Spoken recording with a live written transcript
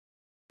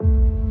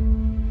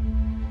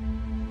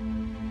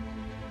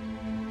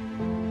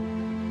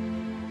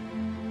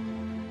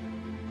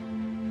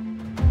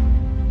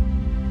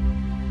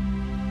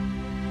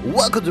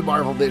Welcome to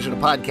Marvel Vision, a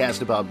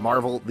podcast about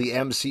Marvel, the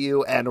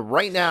MCU, and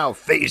right now,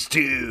 Phase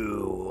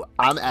 2.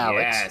 I'm Alex.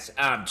 Yes,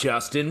 I'm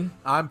Justin.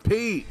 I'm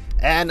Pete.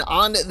 And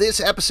on this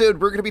episode,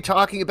 we're going to be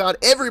talking about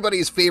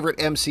everybody's favorite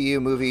MCU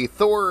movie,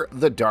 Thor: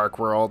 The Dark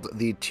World,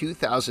 the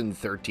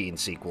 2013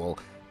 sequel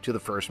to the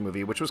first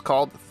movie, which was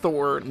called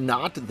Thor: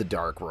 Not the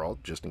Dark World,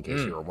 just in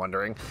case you were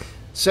wondering.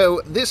 So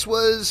this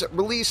was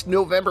released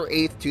November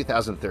 8th,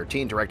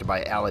 2013, directed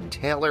by Alan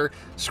Taylor,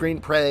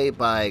 screenplay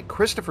by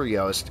Christopher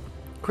Yost,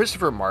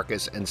 Christopher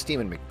Marcus, and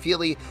Stephen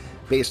McFeely,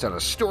 based on a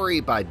story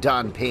by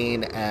Don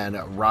Payne and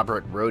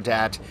Robert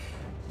Rodat.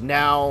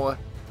 Now,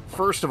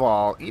 first of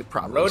all, you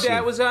probably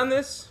Rodat was on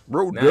this?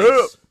 Rodat.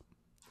 Nice.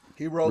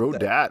 He wrote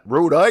Rodat.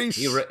 Wrote ice.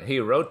 He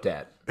wrote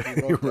that.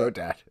 He wrote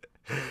that.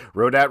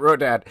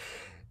 Rodat.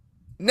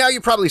 Now,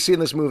 you've probably seen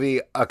this movie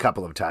a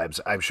couple of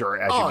times, I'm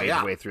sure, as you made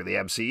your way through the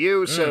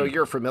MCU, so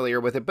you're familiar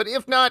with it. But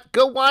if not,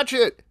 go watch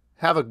it.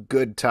 Have a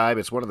good time.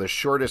 It's one of the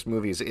shortest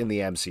movies in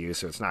the MCU,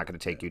 so it's not going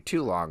to take you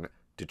too long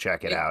to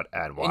check it out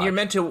and watch. And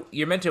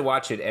you're meant to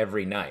watch it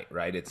every night,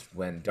 right? It's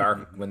when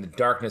the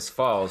darkness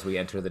falls, we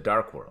enter the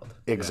dark world.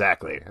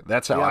 Exactly.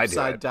 That's how I do it.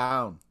 Upside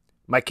down.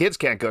 My kids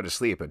can't go to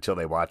sleep until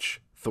they watch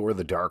Thor: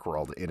 The Dark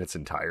World in its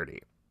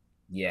entirety.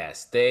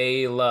 Yes,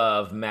 they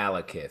love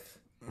Malekith.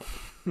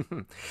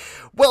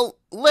 Well,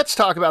 let's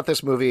talk about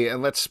this movie,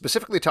 and let's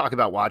specifically talk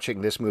about watching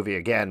this movie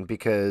again,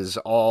 because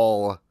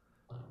not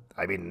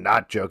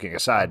joking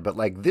aside, but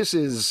this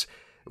is,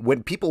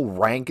 when people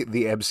rank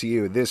the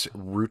MCU, this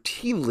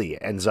routinely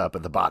ends up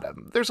at the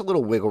bottom. There's a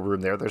little wiggle room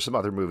there. There's some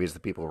other movies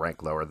that people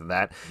rank lower than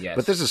that. Yes.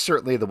 But this is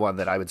certainly the one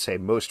that I would say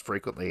most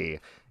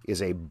frequently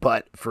is a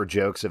butt for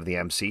jokes of the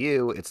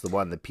MCU. It's the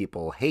one that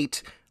people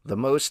hate the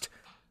most.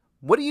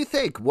 What do you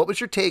think? What was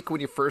your take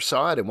when you first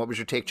saw it, and what was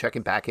your take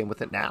checking back in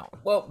with it now?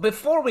 Well,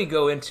 before we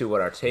go into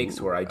what our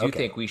takes were, I do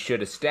think we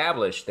should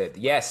establish that,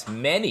 yes,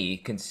 many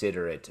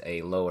consider it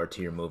a lower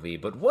tier movie,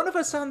 but one of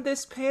us on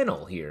this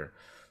panel here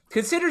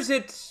considers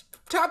it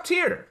top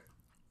tier.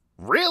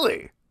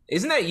 Really?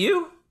 Isn't that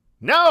you?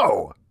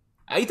 No!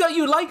 I thought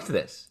you liked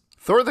this.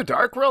 Thor: The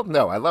Dark World?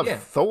 No, I love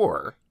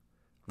Thor,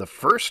 the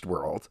first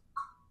world.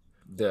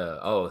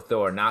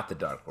 Thor, not the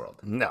Dark World.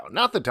 No,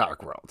 not the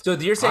Dark World. So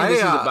you're saying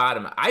this is the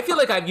bottom. I feel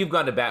like you've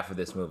gone to bat for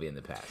this movie in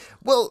the past.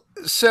 Well,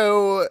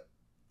 so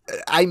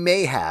I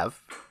may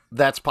have.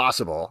 That's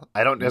possible.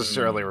 I don't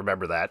necessarily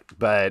remember that,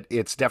 but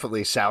it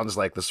definitely sounds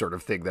like the sort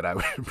of thing that I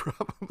would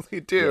probably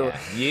do. Yeah,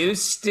 you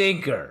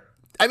stinker.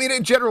 I mean,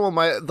 in general,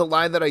 the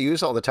line that I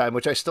use all the time,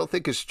 which I still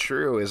think is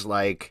true, is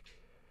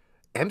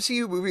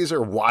MCU movies are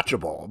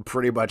watchable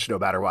pretty much no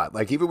matter what.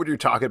 Even when you're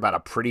talking about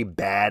a pretty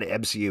bad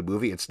MCU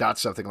movie, it's not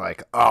something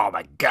like, oh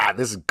my God,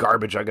 this is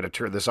garbage, I'm going to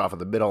turn this off in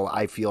the middle.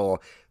 I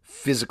feel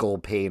physical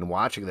pain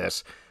watching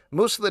this.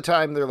 Most of the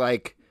time, they're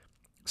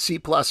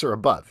C+ or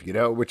above,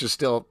 which is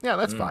still,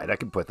 that's fine. I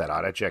can put that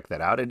on. I check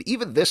that out. And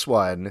even this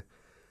one,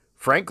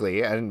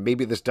 frankly, and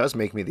maybe this does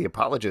make me the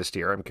apologist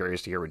here. I'm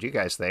curious to hear what you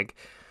guys think.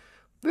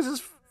 This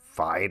is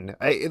fine.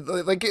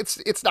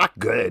 It's not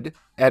good,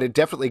 and it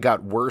definitely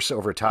got worse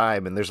over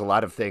time, and there's a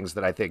lot of things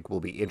that I think will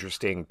be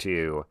interesting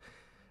to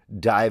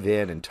dive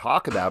in and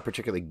talk about,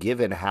 particularly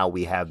given how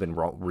we have been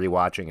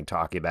rewatching and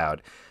talking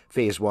about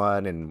Phase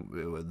 1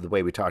 and the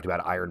way we talked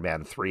about Iron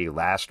Man 3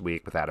 last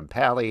week with Adam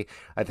Pally.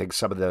 I think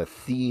some of the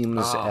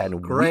themes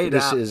and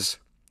weaknesses...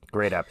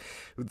 Great up.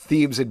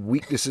 Themes and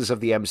weaknesses of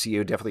the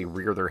MCU definitely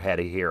rear their head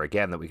here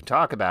again that we can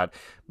talk about,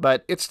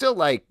 but it's still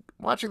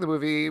watching the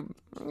movie,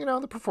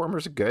 the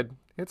performers are good.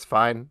 It's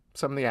fine.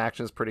 Some of the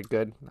action is pretty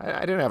good. I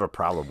didn't have a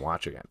problem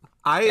watching it.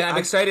 I'm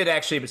excited,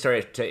 actually.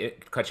 Sorry to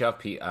cut you off,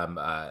 Pete.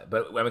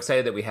 But I'm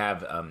excited that we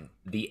have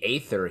the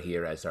Aether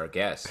here as our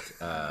guest.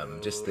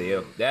 Just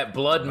that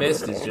blood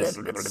mist is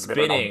just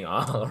spinning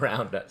all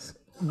around us.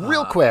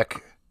 Real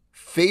quick,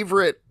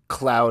 favorite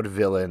cloud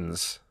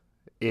villains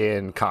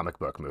in comic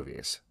book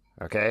movies.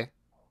 Okay,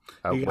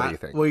 what do you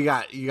think? Well, you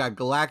got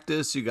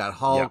Galactus, you got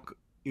Hulk,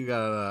 you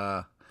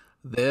got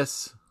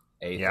this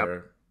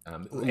Aether,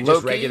 Loki,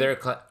 just regular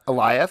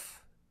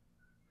Goliath,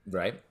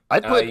 right?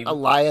 I'd put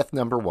Goliath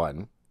number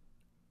one.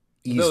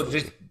 Easily. No,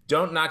 just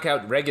don't knock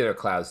out regular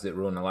clouds that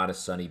ruin a lot of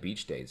sunny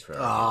beach days for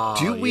us.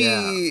 Do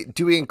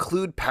we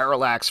include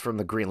Parallax from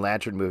the Green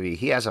Lantern movie?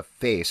 He has a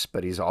face,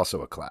 but he's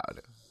also a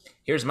cloud.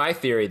 Here's my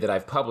theory that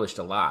I've published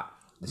a lot.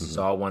 This is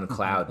all one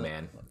cloud,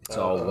 man. It's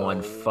all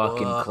one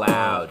fucking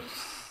cloud.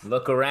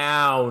 Look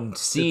around,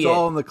 see it's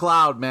all in the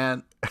cloud,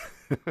 man.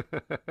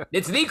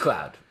 It's the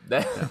cloud.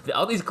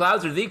 All these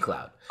clouds are the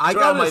cloud. That's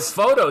where all my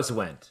photos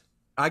went.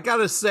 I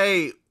gotta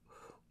say,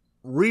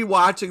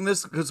 rewatching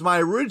this, because my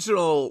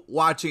original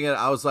watching it,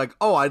 I was like,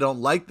 oh, I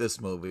don't like this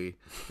movie.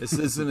 This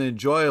isn't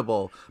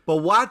enjoyable. But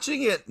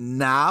watching it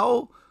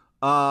now,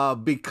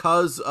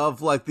 because of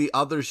the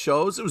other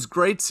shows, it was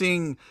great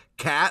seeing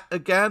Kat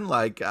again.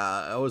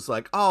 I was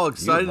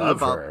excited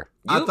about her.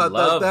 I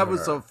thought that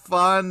was a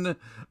fun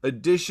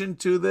addition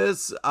to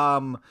this.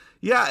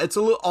 It's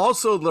a little,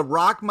 also the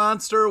rock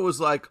monster was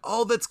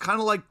that's kind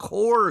of like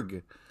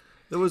Korg.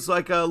 There was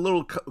like a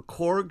little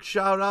Korg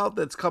shout out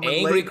that's coming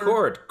Angry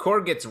later.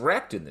 Korg gets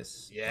wrecked in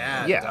this.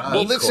 Yeah.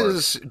 Well, this Korg.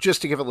 is,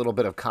 just to give a little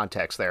bit of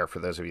context there for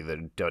those of you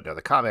that don't know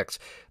the comics,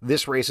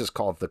 this race is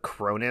called the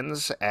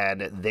Cronins,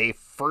 and they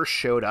first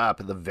showed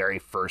up in the very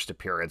first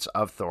appearance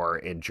of Thor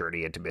in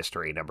Journey into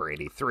Mystery number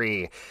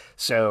 83.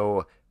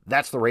 So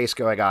that's the race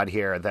going on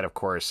here. And then, of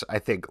course, I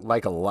think,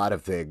 like a lot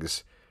of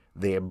things,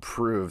 they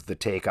improved the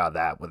take on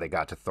that when they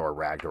got to Thor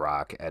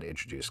Ragnarok and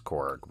introduced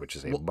Korg, which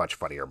is a much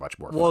funnier, much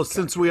more Well, fun since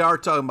character. we are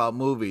talking about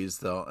movies,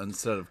 though,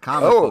 instead of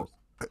comic Oh, books,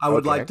 I would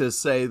okay. like to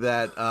say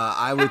that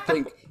I would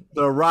think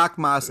the Rock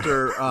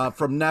Monster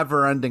from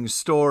Neverending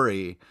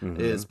Story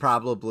is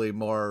probably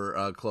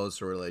more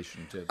closer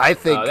relation to. I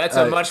think That's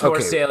a much more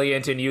okay.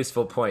 salient and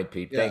useful point,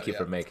 Pete. Thank you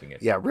for making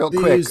it. Yeah, real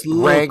quick, These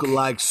look rank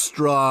like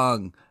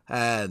strong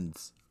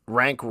hands.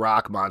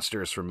 rock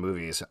monsters from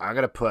movies. I'm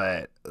gonna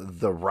put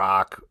The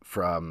Rock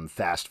from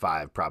Fast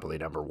Five probably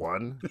number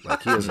one.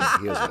 Like he is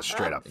a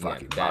straight up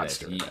fucking that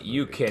is, monster. in that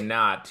you movie.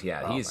 cannot.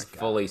 Yeah, he's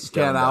fully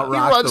stoned Can't up. He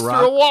outrock runs The through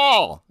Rock. a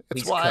wall.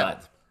 It's He's wild.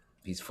 cut.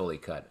 He's fully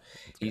cut.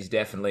 He's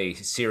definitely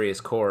serious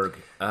Korg.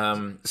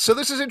 So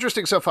this is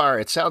interesting so far.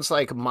 It sounds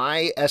like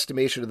my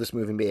estimation of this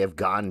movie may have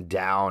gone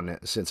down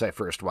since I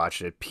first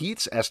watched it.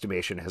 Pete's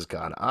estimation has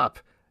gone up.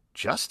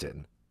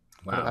 Justin,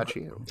 what Wow. about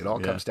you? It all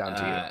comes down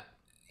to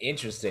you.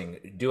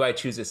 Interesting. Do I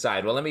choose a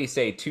side? Well, let me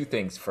say two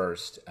things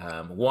first.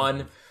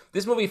 One,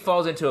 this movie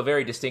falls into a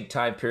very distinct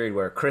time period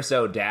where Chris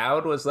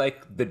O'Dowd was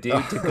like the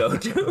dude to go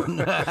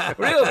to.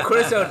 Real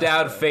Chris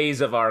O'Dowd phase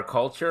of our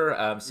culture.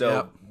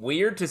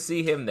 Weird to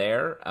see him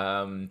there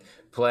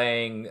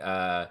playing.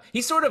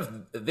 He's sort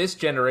of this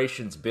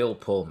generation's Bill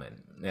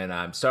Pullman. And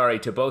I'm sorry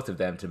to both of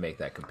them to make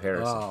that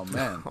comparison. Oh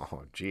man,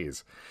 Oh,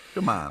 jeez.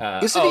 come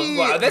on! Isn't he?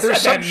 wow, that's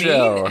There's not that some mean.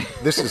 show.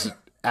 This is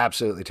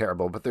absolutely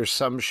terrible, but there's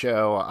some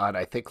show on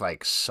I think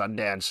like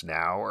Sundance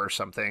Now or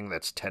something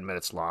that's 10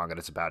 minutes long, and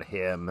it's about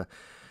him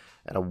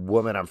and a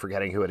woman, I'm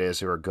forgetting who it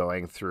is, who are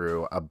going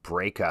through a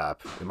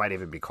breakup. It might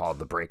even be called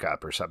The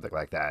Breakup or something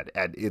like that,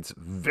 and it's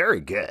very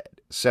good.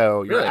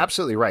 So you're Really?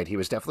 absolutely right. He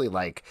was definitely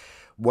like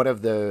one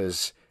of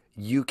those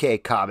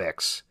UK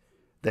comics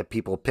that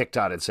people picked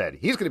on and said,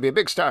 he's going to be a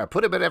big star.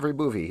 Put him in every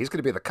movie. He's going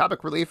to be the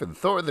comic relief in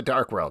Thor in the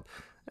Dark World.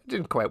 It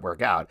didn't quite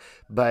work out,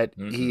 but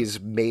he's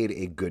made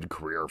a good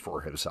career for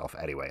himself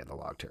anyway in the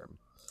long term.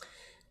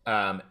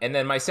 And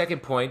then my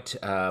second point,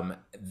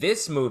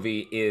 this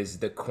movie is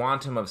the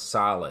quantum of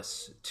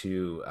solace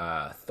to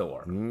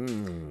Thor.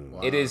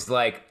 It is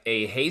like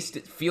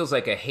it feels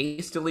like a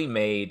hastily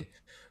made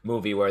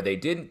movie where they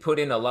didn't put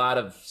in a lot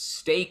of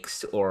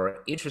stakes or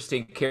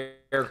interesting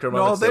character No,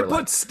 moments. they were put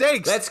like,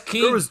 stakes. Let's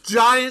keep. There was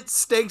giant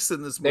stakes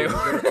in this movie.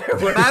 were-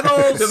 Metal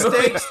The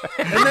movie- stakes,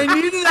 and they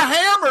needed a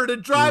hammer to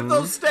drive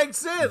those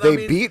stakes in.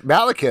 They beat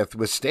Malekith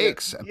with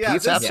stakes. Yeah,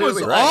 Pete's this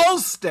absolutely was right. all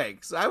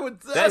stakes. I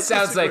That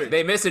sounds disagree. like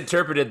they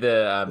misinterpreted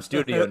the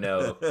studio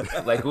note.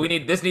 Like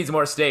this needs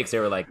more stakes. They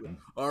were like,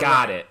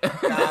 got right.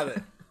 it. Got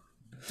it.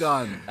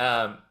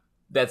 Done.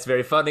 That's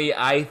very funny.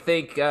 I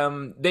think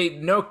they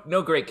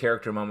no great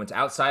character moments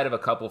outside of a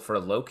couple for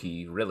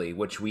Loki, really,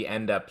 which we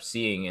end up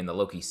seeing in the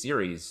Loki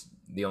series.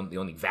 The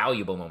only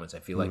valuable moments, I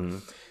feel like,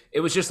 it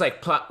was just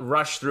like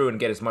rush through and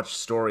get as much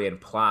story and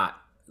plot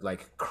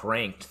like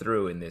cranked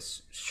through in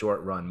this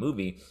short run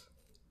movie.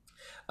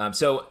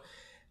 So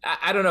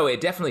I don't know.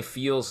 It definitely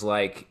feels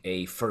like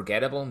a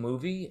forgettable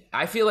movie.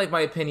 I feel like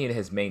my opinion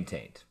has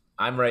maintained.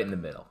 I'm right in the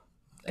middle.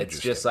 It's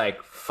just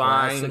like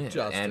fine Classic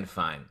Justin. and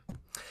fine.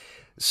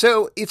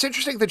 So it's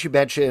interesting that you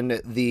mention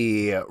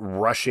the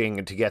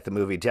rushing to get the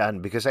movie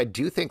done, because I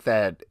do think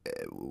that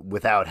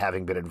without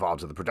having been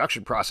involved in the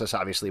production process,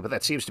 obviously, but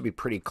that seems to be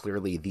pretty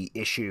clearly the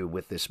issue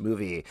with this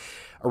movie.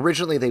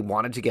 Originally, they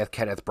wanted to get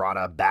Kenneth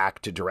Branagh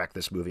back to direct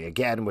this movie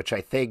again, which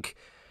I think,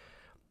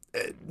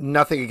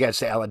 nothing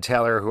against Alan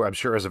Taylor, who I'm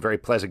sure is a very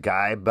pleasant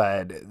guy,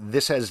 but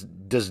this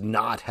does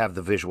not have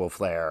the visual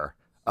flair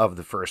of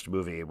the first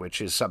movie, which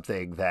is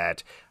something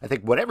that I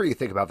think whatever you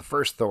think about the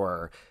first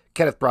Thor,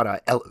 Kenneth Branagh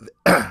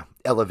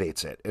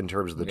elevates it in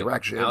terms of the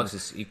direction. Alex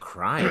is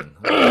crying.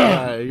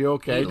 Are you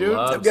okay, He dude?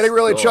 loves I'm getting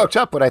really Thor. choked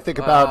up when I think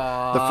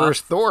about the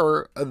first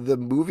Thor, the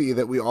movie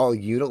that we all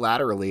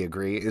unilaterally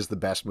agree is the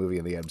best movie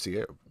in the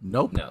MCU.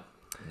 Nope. No,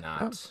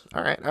 not.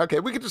 All right. Okay.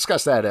 We can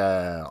discuss that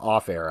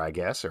off air, I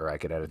guess, or I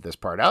could edit this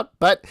part out.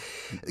 But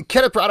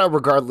Kenneth Branagh,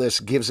 regardless,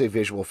 gives a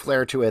visual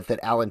flair to it that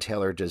Alan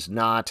Taylor does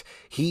not.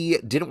 He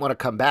didn't want to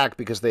come back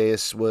because they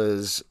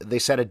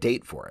set a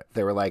date for it.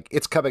 They were like,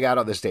 it's coming out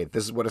on this date.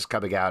 This is when it's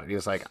coming out. And he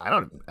was like, I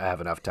don't have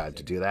enough time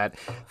to do that.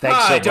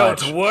 Thanks so I much.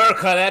 don't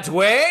work that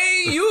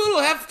way. You'll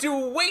have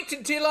to wait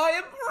until I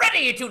am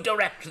ready to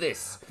direct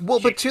this. Well,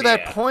 but to that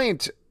Shakespeare.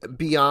 point,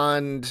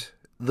 beyond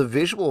the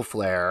visual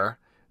flair,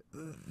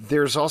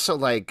 there's also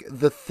like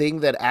the thing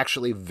that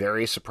actually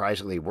very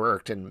surprisingly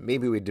worked, and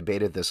maybe we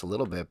debated this a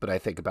little bit, but I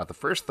think about the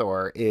first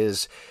Thor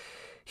is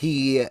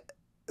he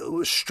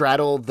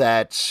straddled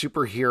that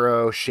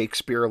superhero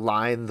Shakespeare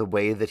line the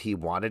way that he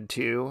wanted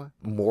to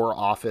more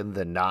often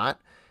than not,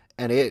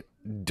 and it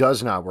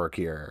does not work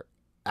here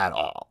at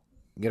all.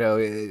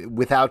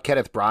 without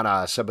Kenneth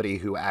Branagh, somebody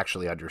who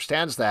actually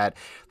understands that,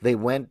 they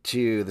went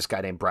to this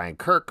guy named Brian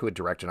Kirk, who had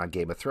directed on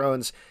Game of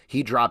Thrones.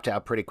 He dropped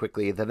out pretty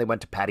quickly. Then they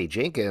went to Patty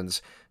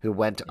Jenkins, who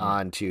went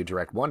on to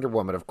direct Wonder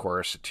Woman, of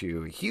course,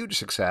 to huge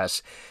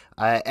success.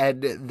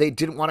 And they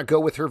didn't want to go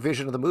with her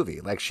vision of the movie.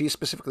 Like, she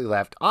specifically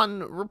left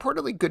on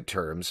reportedly good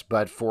terms,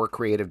 but for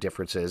creative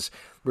differences,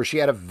 where she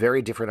had a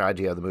very different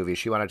idea of the movie.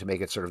 She wanted to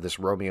make it sort of this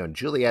Romeo and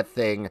Juliet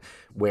thing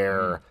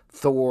where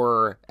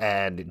Thor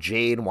and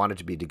Jane wanted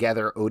to be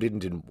together. Odin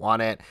didn't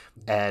want it.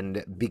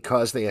 And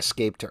because they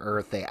escaped to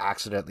Earth, they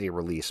accidentally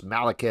released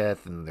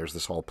Malekith, and there's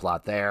this whole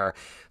plot there.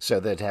 So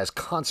that it has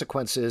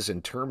consequences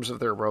in terms of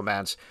their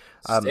romance.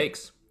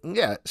 Stakes.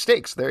 Yeah,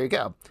 stakes. There you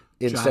go.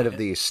 Instead of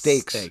the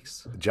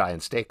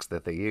giant stakes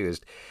that they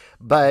used.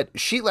 But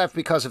she left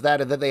because of that,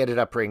 and then they ended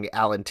up bringing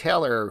Alan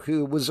Taylor,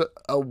 who was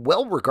a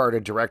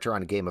well-regarded director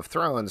on Game of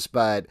Thrones,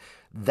 but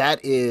that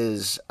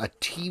is a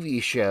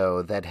TV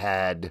show that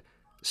had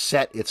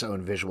set its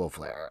own visual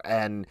flair.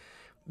 And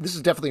this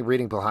is definitely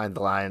reading between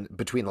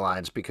the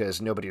lines,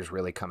 because nobody has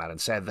really come out and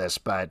said this,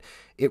 but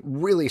it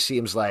really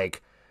seems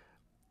like,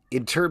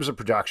 in terms of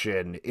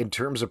production, in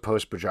terms of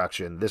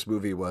post-production, this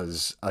movie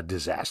was a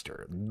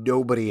disaster.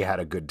 Nobody had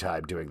a good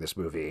time doing this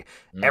movie.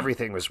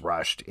 Everything was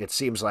rushed. It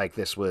seems like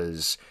this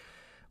was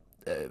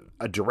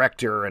a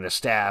director and a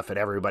staff and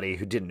everybody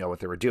who didn't know what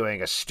they were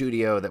doing, a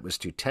studio that was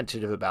too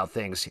tentative about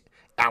things.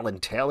 Alan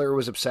Taylor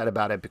was upset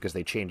about it because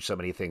they changed so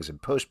many things in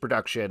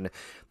post-production.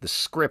 The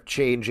script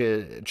changed,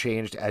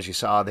 as you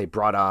saw. They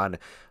brought on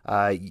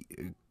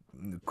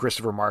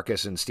Christopher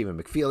Marcus and Stephen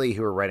McFeely,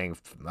 who were writing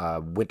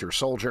Winter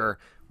Soldier,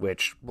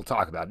 which we'll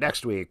talk about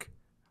next week.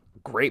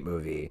 Great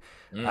movie.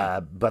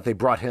 But they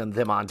brought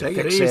them on to fix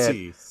it. Take it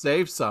easy.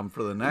 Save some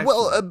for the next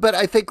one. But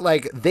I think,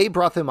 like, they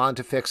brought them on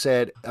to fix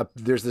it.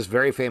 There's this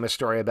very famous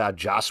story about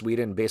Joss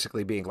Whedon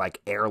basically being,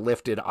 like,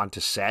 airlifted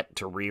onto set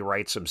to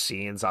rewrite some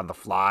scenes on the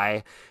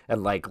fly,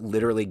 and, like,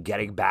 literally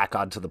getting back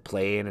onto the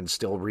plane and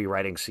still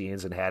rewriting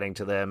scenes and handing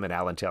to them, and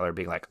Alan Taylor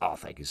being like, oh,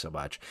 thank you so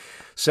much.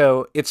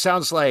 So it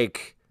sounds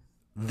like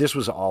this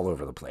was all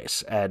over the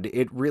place. And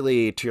it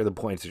really, to the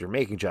points that you're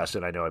making,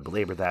 Justin, I know I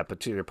belabored that, but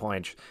to your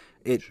point,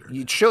 it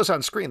shows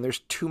on screen there's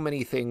too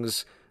many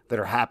things that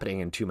are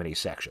happening in too many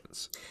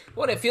sections.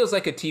 Well, it feels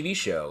like a TV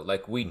show.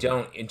 Like, we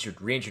don't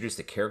reintroduce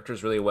the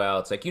characters really well.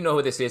 It's like, you know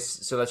who this is,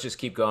 so let's just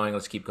keep going.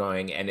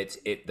 And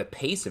the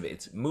pace of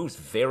it moves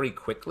very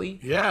quickly.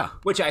 Yeah.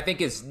 Which I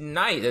think is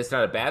nice. It's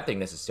not a bad thing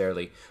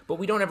necessarily, but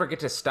we don't ever get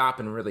to stop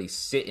and really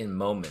sit in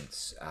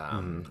moments.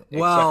 Except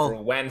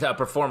for when a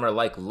performer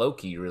like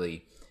Loki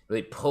really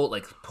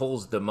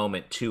pulls the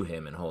moment to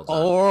him and holds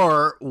on.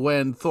 Or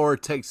when Thor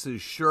takes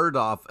his shirt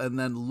off and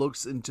then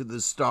looks into the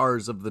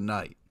stars of the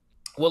night.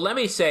 Well, let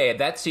me say, at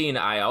that scene,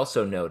 I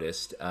also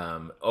noticed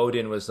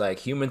Odin was like,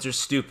 humans are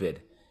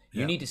stupid.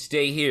 You need to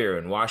stay here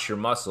and wash your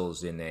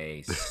muscles in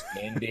a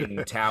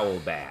standing towel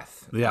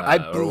bath. Yeah,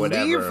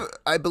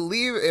 I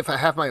believe if I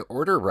have my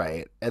order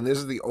right, and this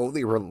is the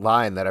only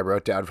line that I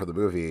wrote down for the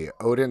movie,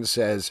 Odin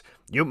says,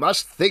 "You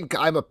must think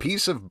I'm a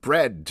piece of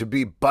bread to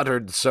be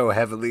buttered so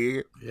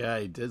heavily." Yeah,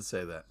 he did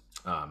say that.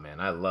 Oh, man,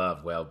 I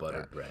love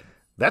well-buttered bread.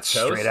 That's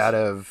Toast? Straight out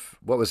of,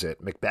 what was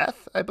it,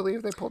 Macbeth, I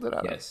believe they pulled it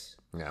out of. Yes.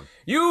 Yeah.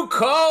 You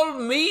call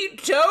me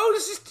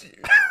toast,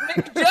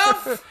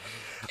 McDuff?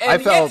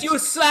 And yet you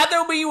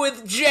slather me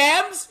with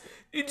jams,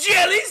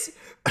 jellies,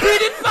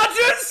 peanut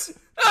butters?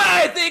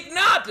 I think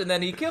not. And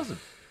then he kills him.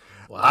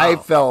 Wow. I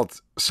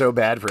felt so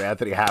bad for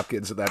Anthony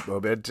Hopkins in that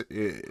moment.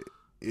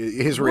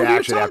 His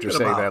reaction after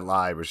saying that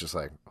line was just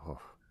like, oh.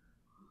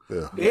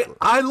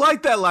 I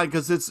like that line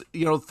because it's,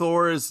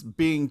 Thor is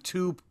being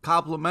too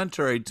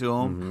complimentary to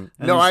him.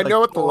 No, I know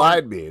what the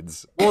line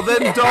means. Well,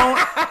 then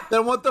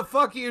then what the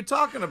fuck are you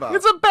talking about?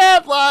 It's a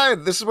bad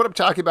line. This is what I'm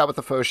talking about with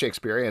the faux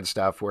Shakespearean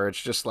stuff, where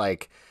it's just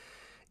like,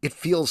 it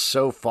feels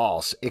so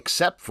false,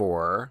 except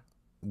for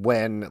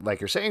when, like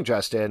you're saying,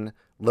 Justin,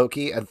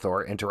 Loki and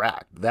Thor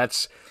interact.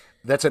 That's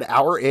an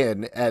hour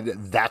in, and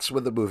that's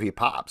when the movie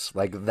pops.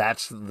 Like,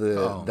 that's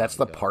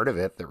the part of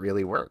it that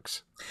really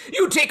works.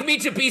 You take me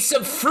to be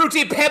some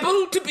fruity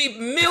pebble to be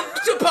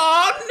milked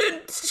upon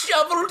and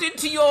shoveled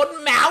into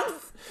your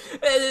mouth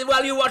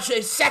while you watch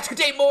a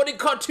Saturday morning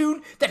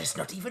cartoon that is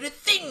not even a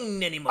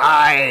thing anymore.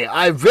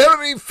 I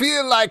very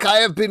feel like I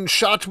have been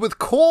shot with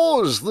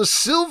cause, the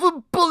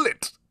silver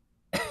bullet.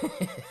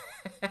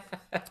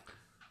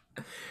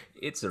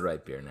 It's the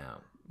right beer now.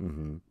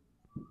 Mm-hmm.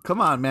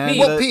 Come on, man.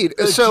 Well, Pete,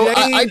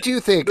 I do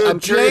think the I'm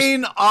curious.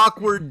 Jane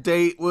awkward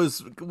date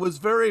was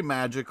very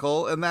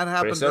magical, and that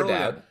happened earlier.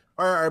 Dad.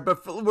 All right,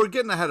 but we're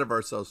getting ahead of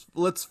ourselves.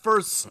 Let's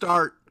first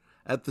start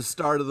at the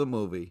start of the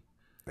movie.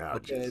 Oh,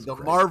 okay, the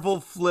Marvel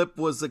flip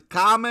was a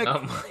comic,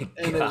 Oh my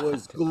and God. it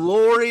was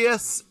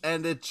glorious,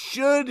 and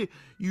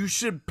you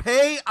should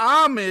pay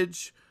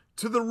homage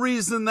to the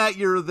reason that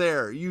you're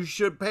there. You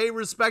should pay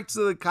respect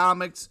to the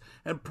comics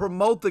and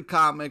promote the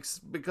comics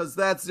because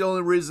that's the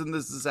only reason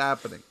this is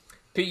happening.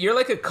 Pete, you're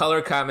like a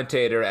color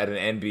commentator at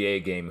an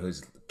NBA game who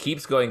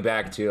keeps going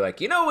back to, like,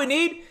 we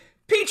need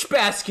Peach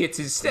baskets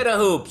instead of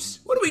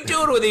hoops. What are we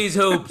doing with these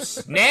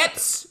hoops?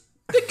 Nets?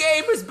 The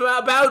game is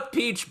about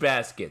peach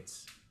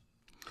baskets.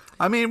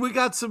 I mean, we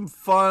got some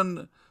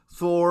fun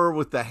Thor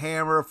with the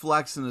hammer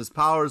flexing his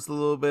powers a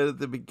little bit at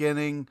the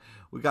beginning.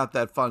 We got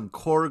that fun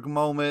Korg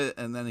moment,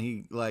 and then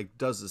he like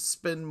does a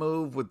spin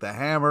move with the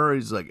hammer.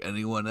 He's like,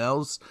 anyone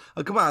else?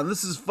 Oh, come on,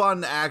 this is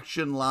fun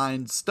action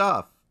line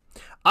stuff.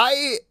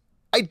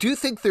 I do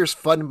think there's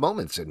fun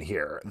moments in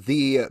here.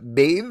 The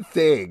main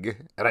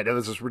thing, and I know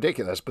this is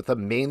ridiculous, but the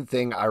main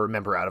thing I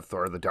remember out of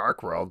Thor: The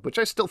Dark World, which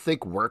I still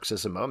think works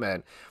as a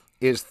moment,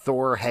 is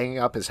Thor hanging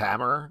up his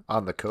hammer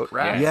on the coat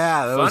rack.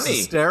 Yeah, that was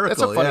hysterical.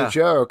 That's a funny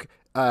joke.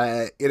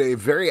 In a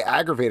very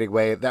aggravating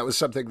way, that was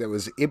something that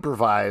was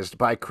improvised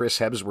by Chris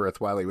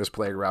Hemsworth while he was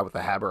playing around with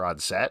the hammer on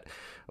set,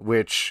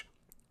 which,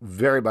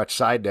 very much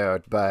side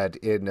note, but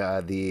in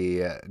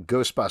the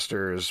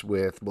Ghostbusters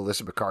with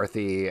Melissa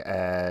McCarthy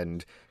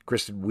and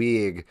Kristen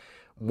Wiig,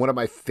 one of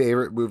my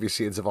favorite movie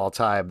scenes of all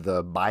time,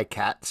 the My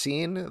Cat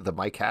scene,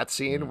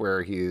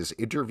 where he's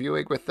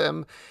interviewing with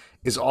them,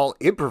 is all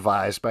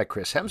improvised by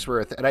Chris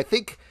Hemsworth. And I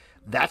think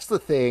that's the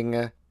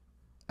thing,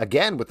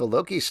 again, with the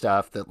Loki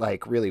stuff that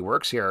like really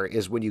works here,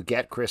 is when you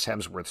get Chris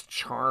Hemsworth's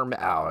charm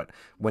out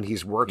when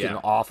he's working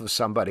off of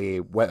somebody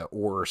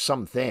or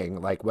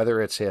something, like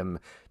whether it's him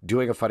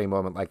doing a funny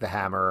moment like the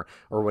hammer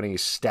or when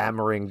he's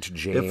stammering to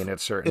Jane at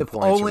certain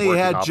points. If only he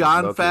had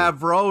Jon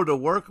Favreau to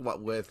work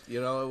with, it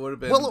would have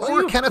been... Well,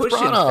 or Kenneth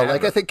Branagh.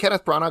 Like, I think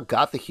Kenneth Branagh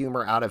got the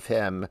humor out of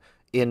him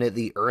in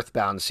the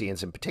Earthbound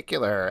scenes in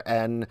particular,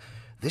 and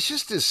this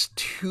just is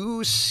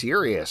too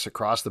serious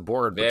across the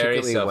board,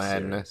 particularly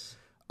when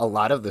a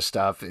lot of the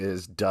stuff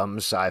is dumb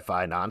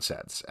sci-fi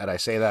nonsense. And I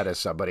say that as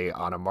somebody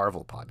on a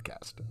Marvel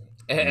podcast.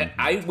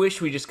 I wish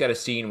we just got a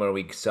scene where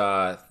we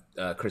saw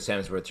Chris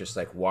Hemsworth just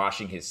like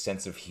washing his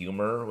sense of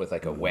humor with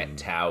like a wet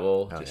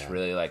towel,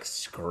 really like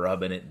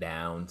scrubbing it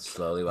down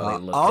slowly while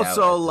he looked out at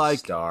the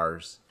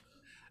stars.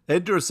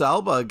 Idris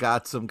Elba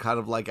got some kind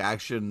of like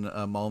action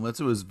moments.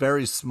 It was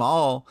very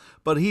small,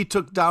 but he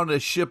took down a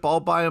ship all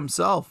by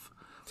himself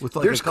with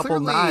like a couple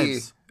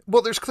knives.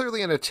 Well, there's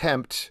clearly an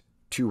attempt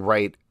to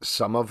right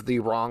some of the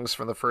wrongs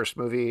from the first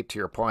movie. To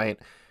your point,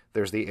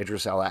 there's the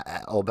Idris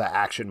Elba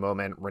action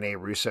moment. Renee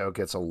Russo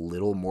gets a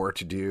little more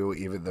to do,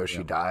 even though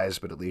she dies,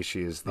 but at least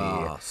she's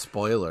the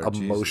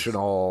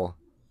emotional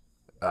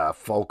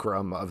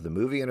fulcrum of the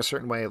movie in a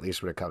certain way, at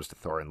least when it comes to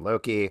Thor and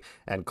Loki.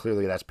 And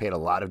clearly that's paid a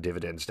lot of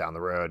dividends down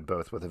the road,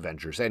 both with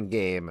Avengers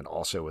Endgame and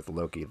also with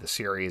Loki, the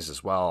series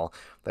as well.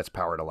 That's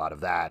powered a lot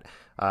of that.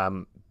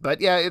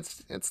 But yeah,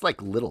 it's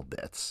like little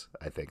bits,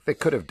 I think. They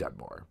could have done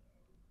more.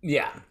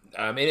 Yeah.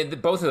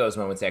 And both of those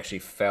moments actually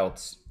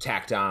felt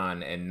tacked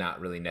on and not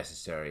really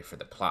necessary for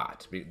the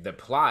plot.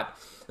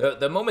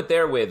 The moment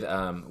there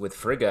with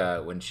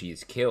Frigga when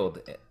she's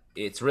killed,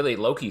 it's really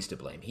Loki's to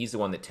blame. He's the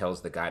one that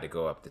tells the guy to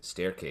go up the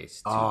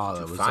staircase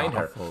to find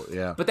her.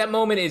 Yeah. But that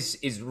moment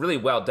is really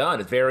well done.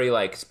 It's very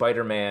like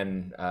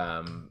Spider-Man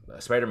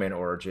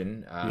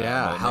origin.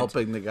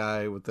 Helping the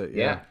guy with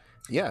the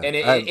Yeah, and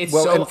it's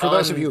so. And for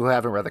those of you who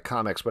haven't read the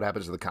comics, what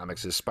happens in the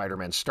comics is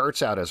Spider-Man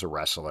starts out as a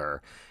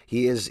wrestler.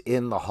 He is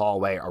in the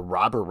hallway. A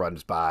robber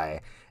runs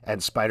by,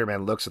 and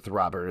Spider-Man looks at the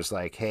robber and is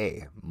like,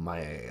 "Hey,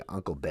 my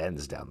Uncle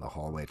Ben's down the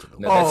hallway to the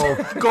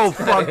left." Go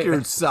fuck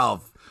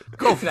yourself.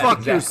 Go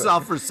fuck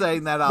yourself for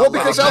saying that out loud. Well,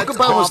 because Uncle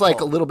Ben was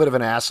like a little bit of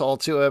an asshole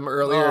to him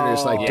earlier, and he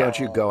was like, "Don't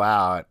you go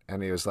out?"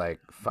 And he was like,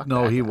 "Fuck."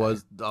 No, he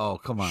was. Oh,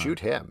 come on, shoot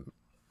him.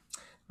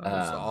 That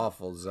was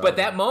awful. Zoe. But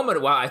that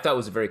moment, I thought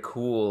was a very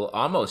cool,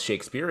 almost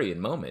Shakespearean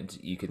moment,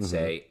 you could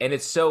say. And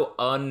it's so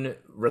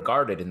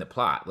unregarded in the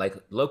plot. Like,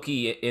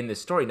 Loki in the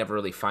story never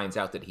really finds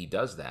out that he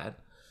does that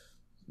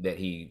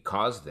he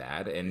caused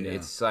that. And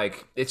it's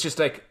like, it's just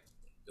like,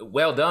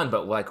 well done,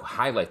 but like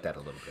highlight that a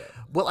little bit.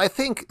 Well, I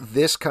think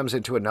this comes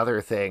into another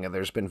thing, and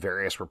there's been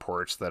various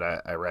reports that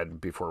I read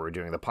before we were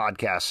doing the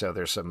podcast, so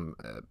there's some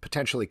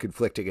potentially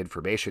conflicting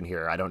information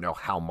here. I don't know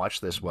how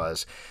much this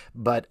was,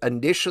 but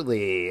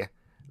initially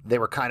they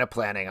were kind of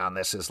planning on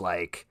this as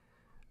like,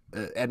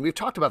 and we've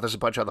talked about this a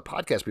bunch on the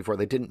podcast before,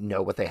 they didn't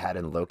know what they had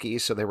in Loki,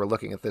 so they were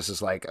looking at this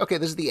as like, okay,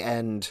 this is the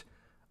end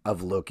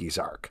of Loki's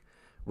arc.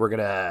 We're going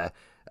to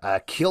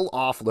kill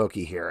off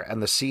Loki here,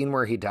 and the scene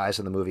where he dies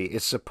in the movie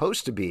is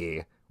supposed to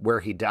be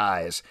where he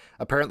dies.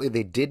 Apparently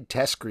they did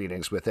test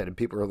screenings with it, and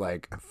people were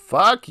like,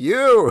 fuck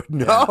you,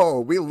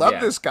 no, we love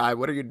this guy,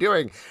 what are you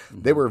doing?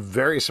 They were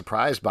very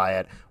surprised by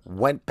it,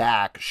 went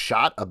back,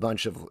 shot a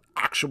bunch of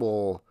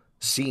actual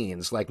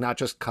scenes, like not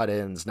just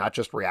cut-ins, not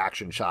just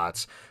reaction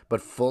shots,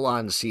 but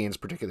full-on scenes,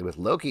 particularly with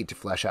Loki, to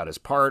flesh out his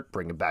part,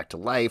 bring him back to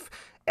life,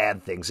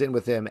 add things in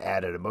with him,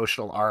 add an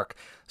emotional arc.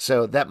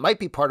 So that might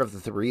be part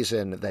of the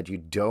reason that you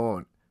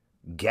don't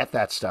get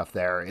that stuff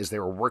there, is they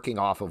were working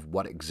off of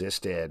what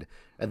existed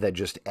and then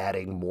just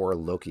adding more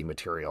Loki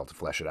material to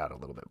flesh it out a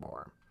little bit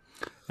more.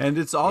 And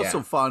it's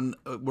also fun,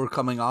 we're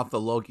coming off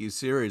the Loki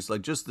series,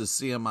 like just to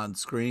see him on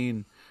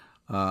screen,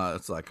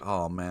 it's like,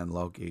 oh man,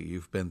 Loki,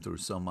 you've been through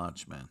so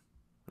much, man.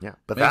 Yeah,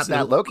 but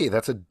that Loki,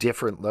 that's a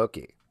different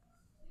Loki.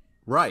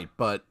 Right,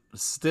 but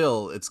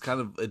still, it's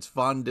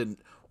fun to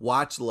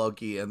watch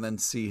Loki and then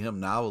see him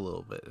now a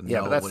little bit. And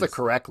Yeah, but that's the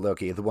correct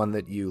Loki. The one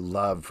that you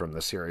love from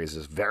the series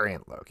is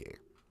variant Loki.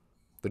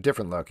 They're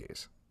different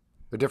Lokis.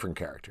 They're different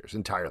characters,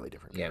 entirely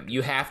different characters. Yeah,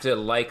 you have to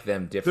like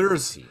them differently.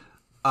 There's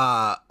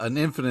an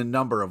infinite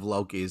number of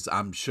Lokis,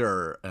 I'm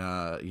sure,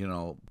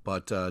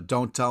 but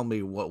don't tell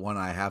me what one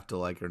I have to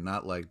like or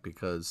not like,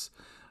 because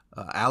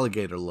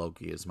Alligator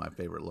Loki is my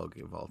favorite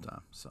Loki of all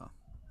time. So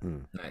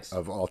Nice.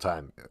 Of all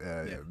time,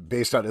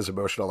 based on his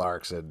emotional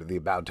arcs and the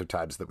amount of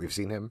times that we've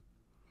seen him.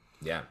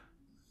 Yeah.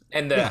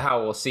 And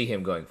how we'll see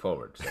him going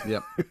forward. So.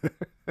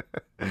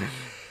 Yep.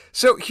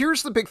 So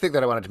here's the big thing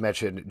that I wanted to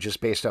mention,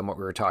 just based on what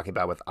we were talking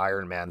about with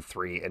Iron Man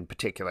 3 in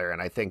particular,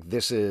 and I think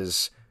this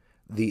is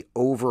the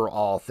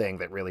overall thing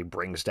that really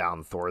brings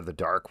down Thor: The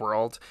Dark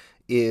World,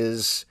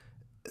 is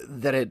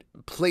that it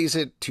plays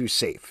it too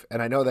safe.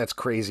 And I know that's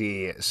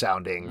crazy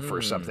sounding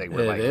for something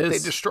where they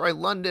destroy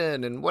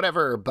London and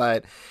whatever,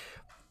 but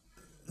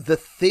the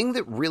thing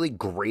that really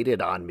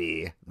grated on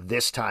me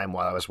this time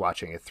while I was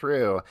watching it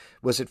through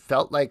was it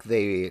felt like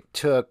they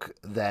took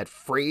that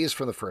phrase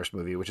from the first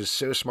movie, which is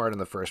so smart in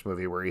the first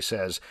movie, where he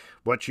says,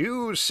 "What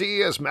you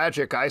see as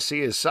magic, I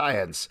see as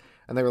science."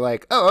 And they were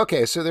like, oh,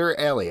 okay, so they're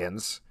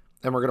aliens.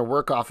 And we're going to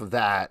work off of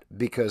that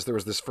because there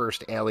was this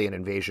first alien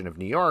invasion of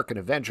New York in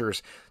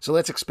Avengers. So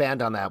let's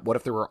expand on that. What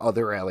if there were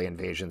other alien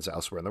invasions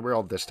elsewhere in the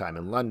world, this time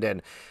in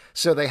London?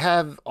 So they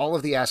have all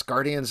of the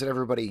Asgardians and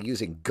everybody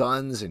using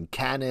guns and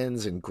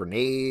cannons and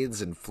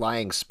grenades and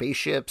flying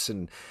spaceships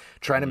and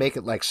trying to make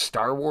it like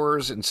Star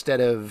Wars instead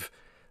of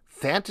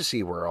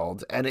fantasy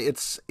world. And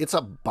it's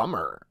a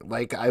bummer.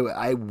 Like,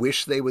 I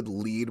wish they would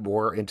lead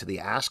more into the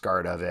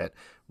Asgard of it,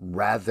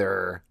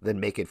 rather than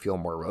make it feel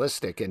more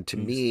realistic. And to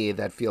me,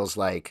 that feels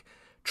like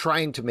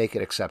trying to make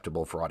it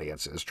acceptable for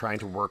audiences, trying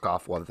to work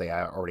off what they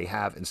already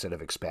have instead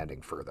of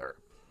expanding further.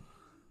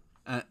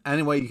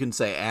 Anyway, you can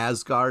say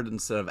Asgard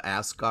instead of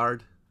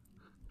Asgard.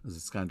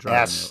 It's kind of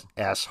driving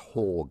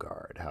Asshole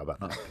guard. How about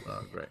that?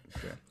 Oh, great.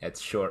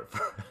 It's short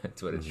for,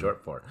 that's what it's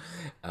short for.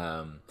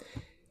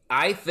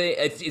 I think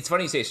it's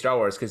funny you say Star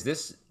Wars, because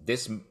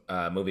this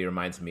movie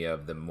reminds me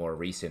of the more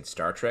recent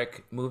Star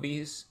Trek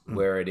movies,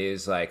 where it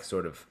is like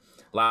sort of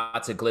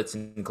lots of glitz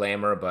and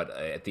glamour, but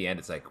at the end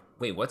it's like,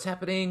 wait, what's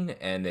happening?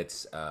 And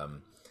it's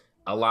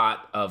a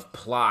lot of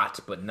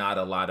plot, but not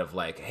a lot of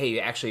like, hey,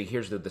 actually,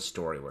 here's the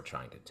story we're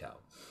trying to tell.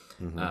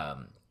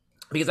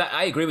 Because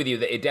I agree with you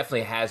that it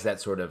definitely has that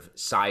sort of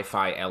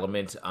sci-fi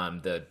element.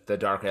 The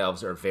Dark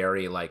Elves are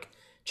very like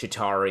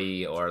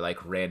Chitauri or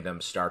like random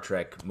Star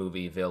Trek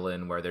movie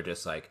villain, where they're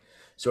just like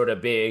sort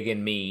of big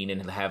and mean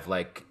and have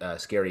like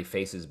scary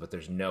faces, but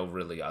there's no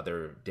really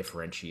other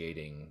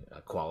differentiating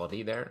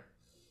quality there.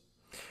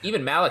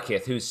 Even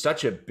Malekith, who's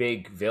such a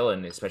big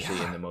villain,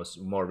 especially in the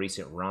more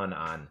recent run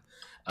on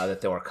the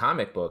Thor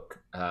comic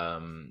book,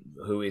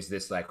 who is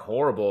this like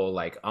horrible,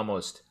 like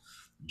almost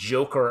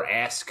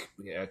Joker-esque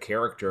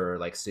character,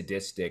 like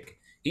sadistic.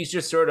 He's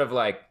just sort of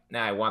like,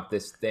 nah, I want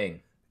this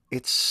thing.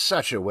 It's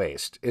such a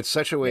waste. It's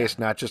such a waste,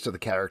 not just of the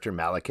character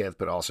Malekith,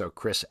 but also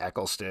Chris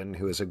Eccleston,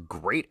 who is a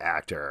great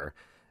actor,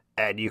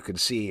 and you can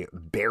see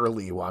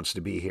barely wants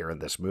to be here in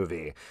this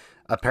movie.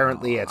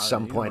 Apparently, at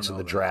some points in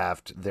the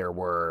draft, there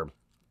were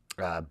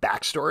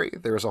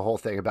backstory. There was a whole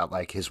thing about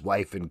like his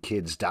wife and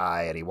kids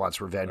die, and he wants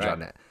revenge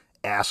on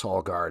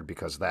Asshole Guard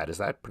because of that. Is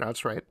that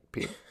pronounced right,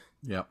 Pete?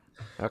 Yep.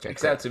 Okay.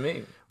 Checks out to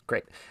me.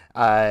 Great.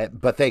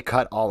 But they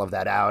cut all of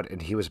that out,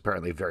 and he was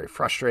apparently very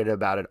frustrated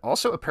about it.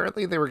 Also,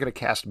 apparently they were going to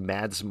cast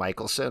Mads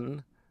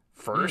Mikkelsen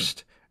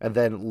first, and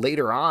then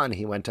later on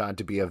he went on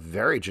to be a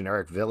very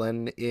generic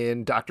villain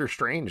in Doctor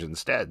Strange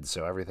instead,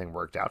 so everything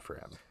worked out for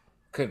him.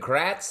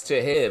 Congrats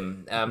to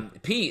him.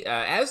 Pete,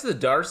 as the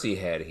Darcy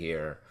head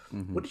here,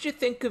 what did you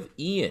think of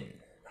Ian,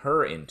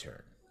 her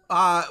intern?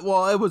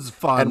 Well, it was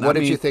fun. And what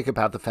did you think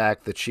about the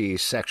fact that she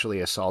sexually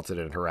assaulted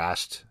and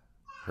harassed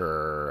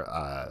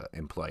her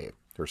employee,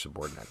 her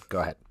subordinate? Go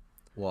ahead.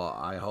 Well,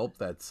 I hope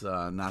that's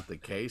not the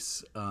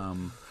case.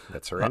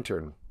 That's her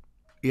intern.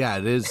 Yeah,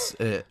 it is.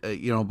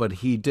 But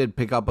he did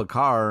pick up a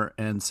car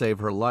and save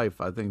her life.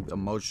 I think the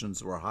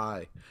emotions were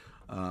high.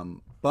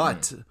 I'd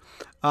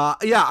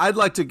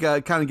like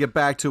to kind of get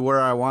back to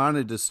where I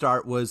wanted to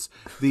start. Was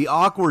the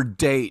awkward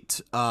date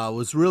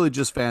was really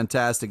just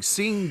fantastic.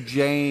 Seeing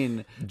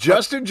Jane,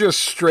 Justin just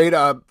straight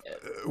up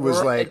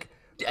was like,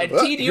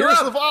 here's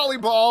the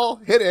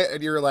volleyball, hit it,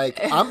 and you're like,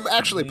 I'm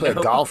actually playing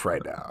golf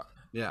right now.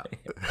 Yeah.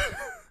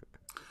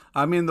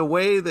 I mean, the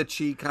way that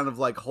she kind of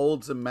like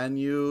holds a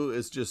menu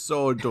is just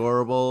so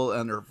adorable,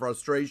 and her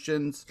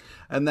frustrations.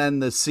 And then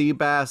the sea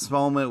bass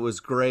moment was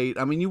great.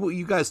 I mean,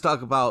 you guys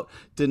talk about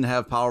didn't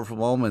have powerful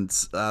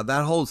moments.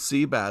 That whole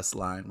sea bass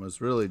line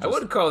was really just... I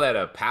wouldn't call that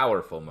a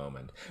powerful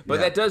moment, but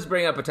that does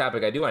bring up a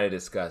topic I do want to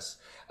discuss.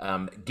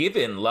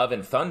 Given Love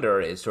and Thunder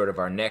is sort of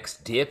our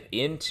next dip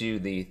into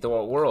the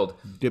Thor world,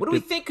 what do we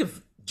think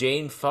of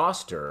Jane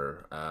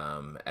Foster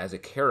as a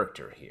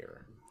character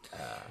here?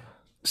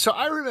 So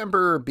I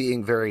remember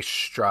being very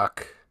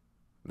struck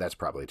That's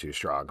probably too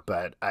strong,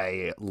 but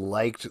I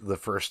liked the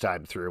first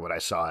time through when I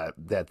saw it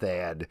that they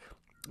had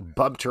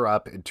bumped her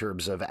up in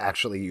terms of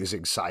actually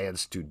using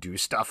science to do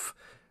stuff,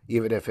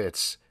 even if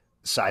it's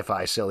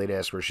sci-fi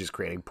silliness where she's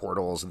creating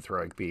portals and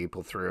throwing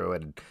people through,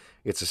 and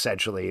it's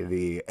essentially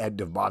the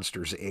end of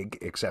Monsters Inc.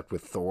 except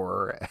with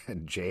Thor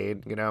and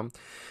Jane, you know.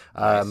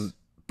 Nice.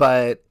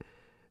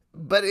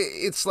 But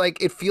it's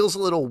like it feels a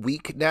little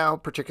weak now,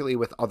 particularly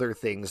with other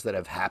things that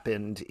have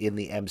happened in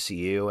the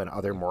MCU and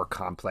other more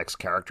complex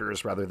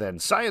characters rather than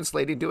Science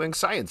Lady doing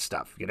science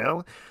stuff, you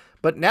know?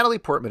 But Natalie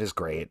Portman is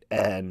great,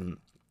 and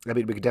I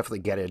mean, we could definitely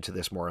get into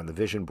this more on the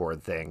vision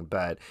board thing,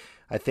 but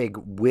I think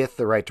with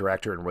the right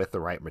director and with the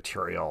right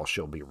material,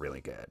 she'll be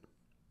really good.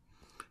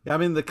 Yeah, I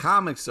mean, the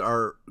comics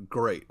are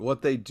great.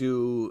 What they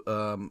do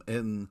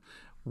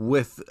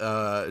with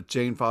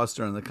Jane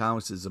Foster in the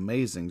comics is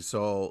amazing.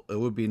 So it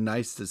would be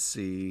nice to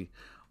see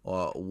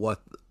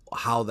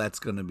how that's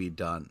going to be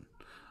done.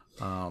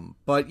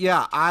 But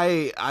yeah,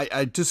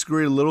 I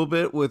disagree a little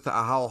bit with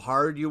how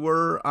hard you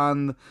were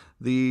on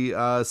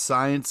the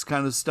science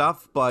kind of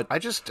stuff. But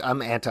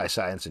I'm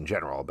anti-science in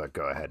general, but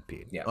go ahead,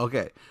 Pete. Yeah.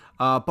 okay.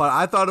 But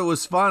I thought it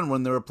was fun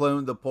when they were playing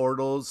with the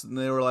portals and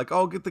they were like,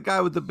 "Oh, get the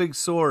guy with the big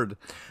sword,"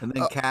 and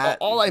then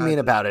All I mean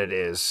about it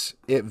is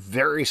it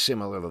very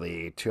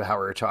similarly to how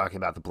we were talking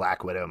about the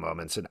Black Widow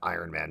moments in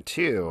Iron Man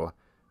 2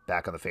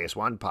 back on the Phase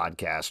 1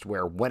 podcast,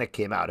 where when it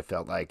came out, it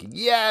felt like,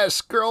 yes,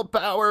 girl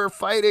power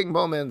fighting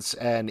moments.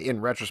 And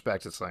in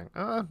retrospect, it's like,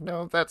 oh,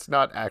 no, that's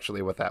not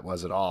actually what that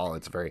was at all.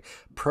 It's a very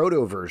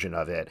proto version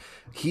of it.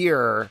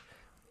 Here,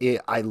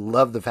 I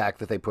love the fact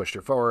that they pushed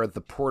her forward.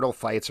 The portal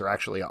fights are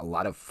actually a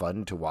lot of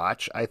fun to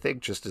watch, I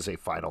think, just as a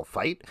final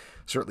fight.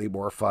 Certainly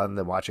more fun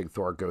than watching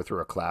Thor go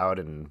through a cloud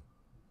and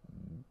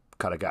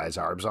cut a guy's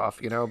arms off,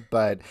 you know,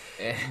 but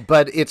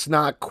it's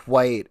not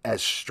quite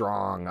as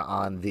strong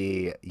on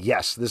the,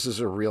 yes, this is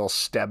a real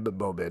STEM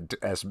moment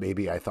as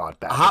maybe I thought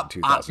back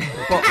in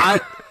 2013.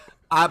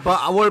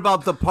 But what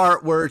about the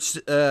part where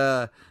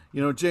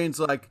Jane's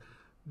like,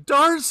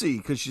 Darcy,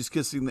 because she's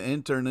kissing the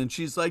intern, and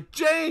she's like,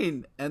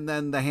 Jane, and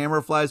then the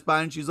hammer flies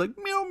by and she's like,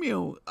 mew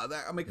mew.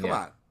 I mean, come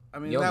on. I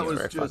mean, that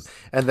was just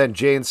fun. And then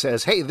Jane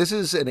says, hey, this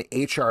is an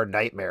HR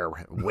nightmare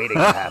waiting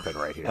to happen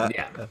right here.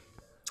 Yeah.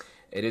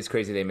 It is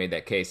crazy they made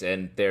that case,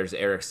 and there's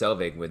Eric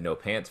Selvig with no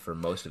pants for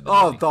most of the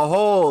movie. The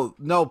whole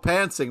no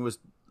pantsing was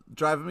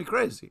driving me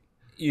crazy.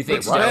 You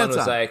think Stellan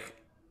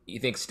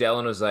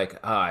was like,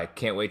 oh, I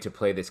can't wait to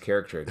play this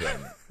character again,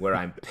 where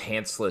I'm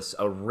pantsless,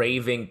 a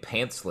raving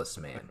pantsless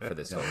man for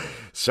this whole movie.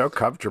 So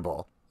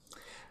comfortable.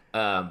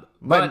 Stellan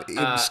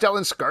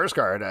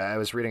Skarsgård, I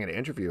was reading an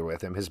interview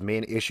with him. His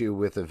main issue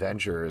with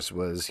Avengers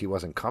was he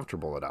wasn't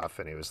comfortable enough,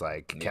 and he was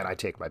like, can I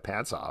take my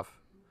pants off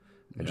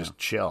and just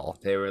chill?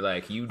 They were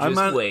like, you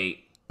just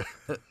wait.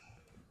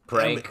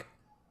 Prank.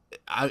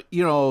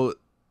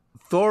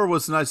 Thor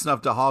was nice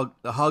enough to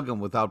hug him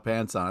without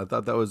pants on. I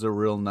thought that was a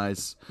real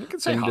nice you can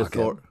say thing to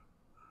Thor.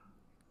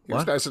 He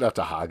was nice enough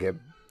to hug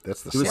him.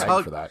 That's the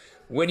slang for that.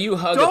 When you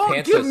hug Don't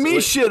a pantsless... give me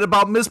shit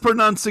about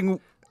mispronouncing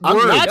words.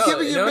 I'm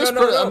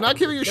not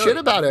giving you shit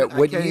about it.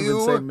 When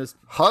you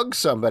hug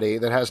somebody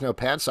that has no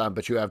pants on,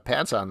 but you have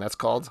pants on, that's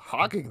called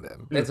hogging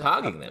them. It's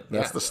hogging them.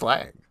 That's the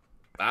slang.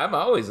 I'm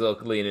always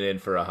leaning in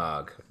for a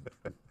hog.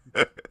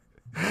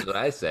 That's what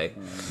I say.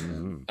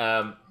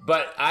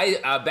 But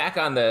I back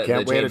on the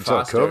can't the wait Jane until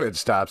Foster. COVID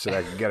stops and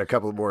I can get a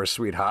couple more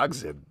sweet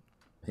hogs in.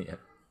 Yeah,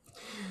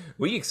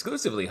 we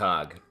exclusively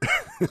hog.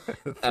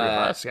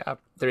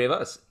 Three of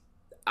us.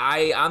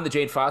 On the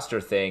Jane Foster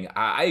thing,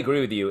 I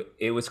agree with you.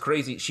 It was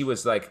crazy. She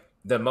was like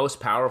the most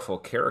powerful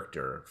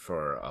character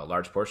for a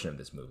large portion of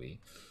this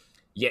movie.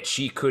 Yet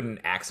she couldn't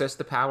access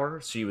the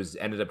power. She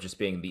ended up just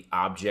being the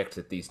object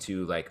that these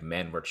two like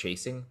men were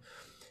chasing.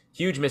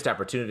 Huge missed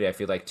opportunity, I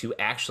feel like, to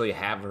actually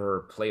have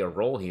her play a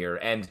role here.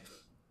 And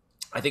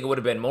I think it would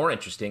have been more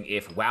interesting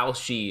if, while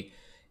she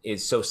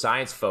is so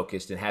science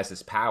focused and has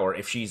this power,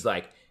 if she's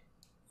like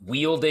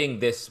wielding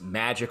this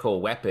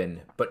magical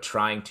weapon but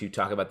trying to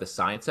talk about the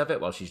science of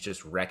it while she's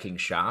just wrecking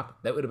shop.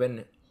 That would have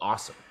been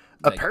awesome.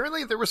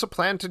 Apparently there was a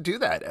plan to do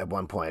that at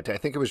one point. I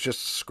think it was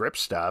just script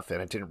stuff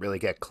and it didn't really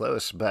get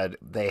close, but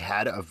they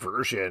had a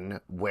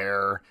version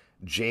where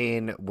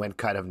Jane went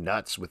kind of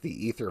nuts with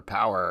the ether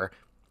power.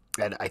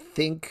 And I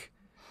think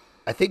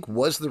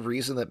was the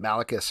reason that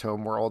Malekith's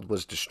homeworld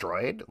was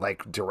destroyed,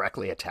 like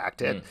directly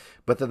attacked it.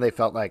 But then they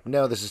felt like,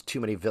 no, this is too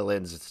many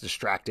villains. It's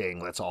distracting.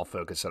 Let's all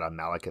focus it on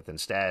Malekith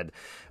instead.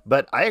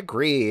 But I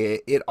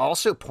agree. It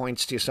also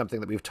points to something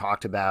that we've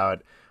talked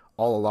about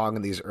all along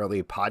in these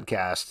early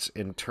podcasts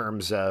in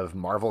terms of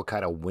Marvel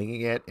kind of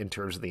winging it in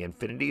terms of the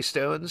Infinity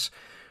Stones,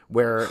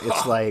 where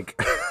it's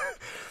like...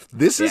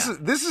 This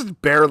is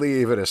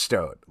barely even a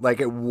stone. Like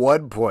at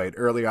one point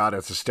early on,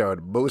 it's a stone.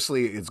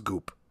 Mostly it's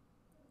goop.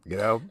 You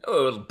know?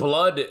 Oh,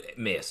 blood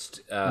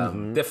mist.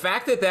 The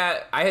fact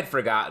that I had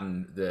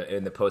forgotten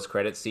in the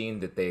post-credit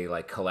scene that they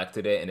like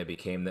collected it and it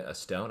became a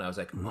stone. I was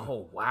like,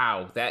 oh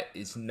wow, that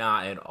is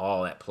not at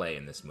all at play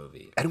in this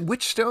movie. And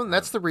which stone?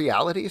 That's the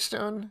reality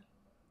stone?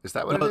 Is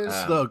that what No, it is?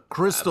 it's the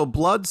Crystal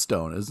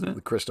Bloodstone, isn't The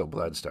it? Crystal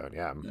Bloodstone,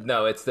 yeah.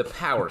 No, it's the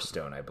Power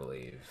Stone, I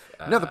believe.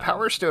 No, the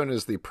Power Stone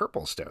is the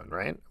Purple Stone,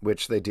 right?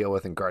 Which they deal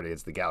with in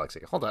Guardians of the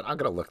Galaxy. Hold on, I'm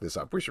going to look this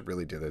up. We should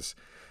really do this.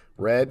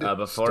 Red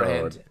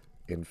beforehand. Stone,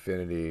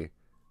 Infinity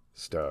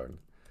Stone.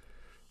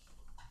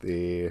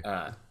 The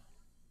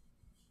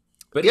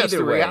But yeah, it's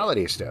either the way,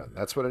 Reality Stone.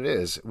 That's what it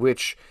is.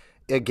 Which,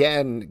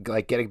 again,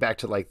 like getting back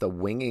to like the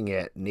winging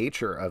it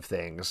nature of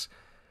things,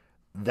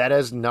 that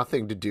has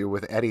nothing to do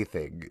with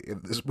anything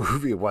in this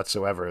movie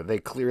whatsoever. They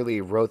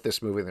clearly wrote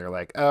this movie and they're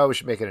like, oh, we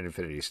should make it an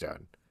Infinity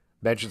Stone.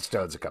 Mentioned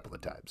stones a couple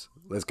of times.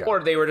 Let's go. or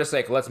they were just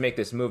like, let's make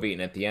this movie,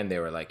 and at the end they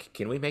were like,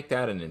 can we make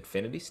that an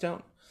Infinity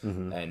Stone?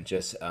 And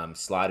just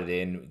slot it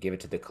in, give it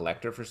to the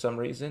collector for some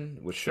reason,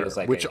 which feels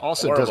like Which a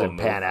also horrible doesn't move.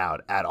 pan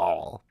out at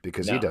all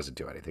because he No. doesn't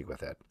do anything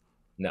with it.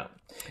 No,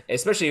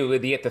 especially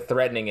with at the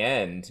threatening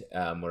end,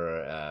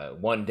 where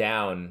one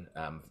down,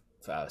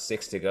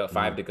 6 to go,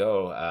 5 to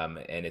go,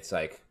 and it's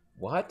like,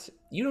 what?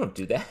 You don't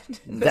do that.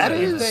 That not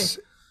your is,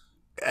 thing.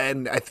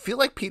 and I feel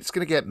like Pete's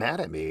going to get mad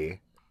at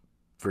me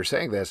for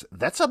saying this.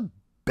 That's a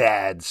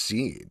bad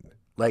scene.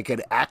 Like,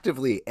 and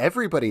actively,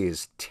 everybody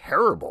is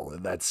terrible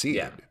in that scene.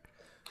 Yeah.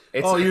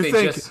 It's Oh, like you they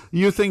think just-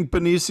 you think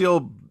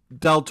Benicio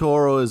del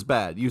Toro is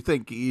bad? You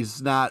think he's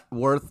not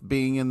worth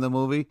being in the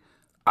movie?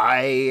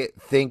 I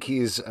think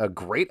he's a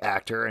great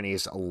actor and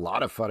he's a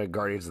lot of fun in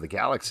Guardians of the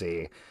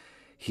Galaxy.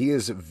 He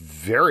is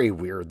very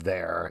weird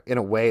there in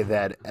a way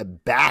that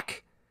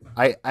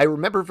I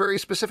remember very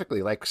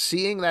specifically, like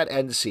seeing that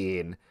end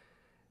scene,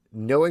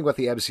 knowing what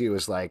the MCU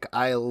is like.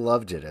 I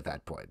loved it at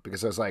that point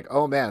because I was like,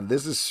 oh man,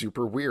 this is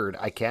super weird.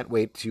 I can't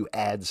wait to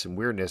add some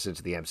weirdness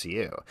into the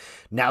MCU.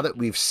 Now that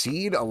we've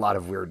seen a lot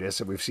of weirdness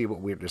and we've seen what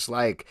weirdness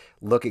like,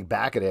 looking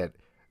back at it,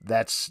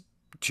 that's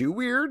too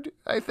weird,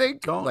 I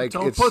think. Don't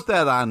It's- put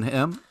that on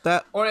him.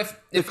 That or if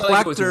the it felt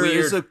like it was collector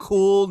weird. is a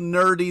cool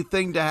nerdy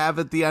thing to have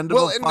at the end of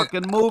a and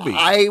fucking movie.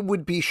 I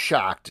would be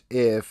shocked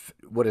if,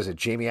 what is it,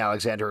 Jamie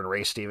Alexander and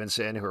Ray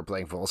Stevenson, who are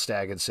playing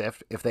Volstagg and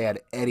Sif, if they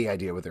had any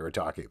idea what they were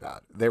talking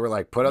about. They were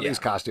like, put on these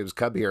costumes,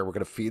 come here, we're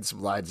going to feed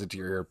some lines into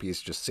your earpiece,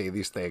 just say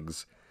these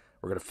things.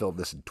 We're going to film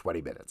this in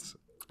 20 minutes.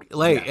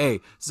 Hey,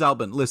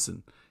 Zalbin,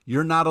 listen.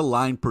 You're not a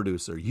line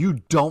producer.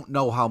 You don't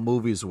know how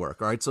movies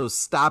work, all right? So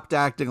stop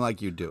acting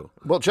like you do.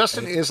 Well,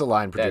 Justin is a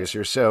line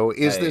producer, so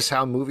is this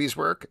how movies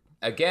work?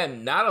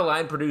 Again, not a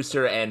line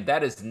producer, and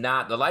that is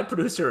not the line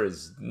producer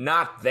is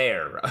not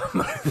there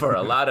for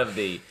a lot of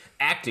the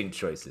acting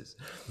choices.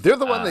 They're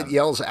the one that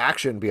yells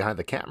action behind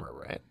the camera,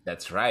 right?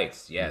 That's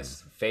right.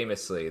 Yes,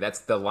 famously, that's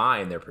the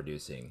line they're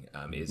producing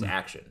is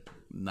action.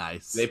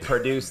 Nice. They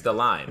produce the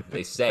line.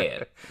 They say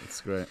it.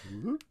 That's great.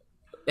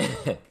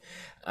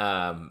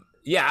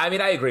 Yeah, I mean,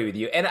 I agree with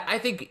you, and I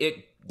think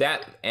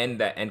that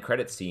end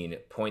credit scene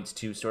points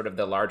to sort of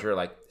the larger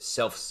like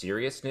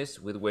self-seriousness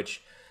with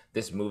which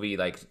this movie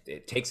like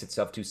it takes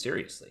itself too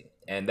seriously,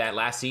 and that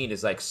last scene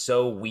is like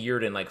so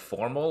weird and like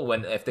formal.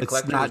 When if the It's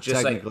collector not was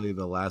just like, technically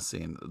the last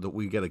scene.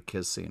 We get a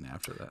kiss scene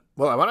after that.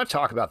 Well, I want to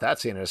talk about that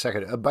scene in a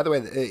second. By the way,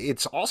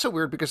 it's also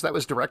weird because that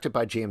was directed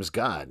by James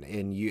Gunn.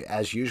 And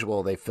as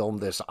usual, they filmed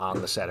this on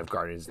the set of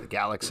Guardians of the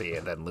Galaxy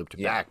and then looped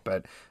it back.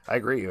 But I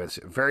agree with you. It's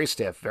very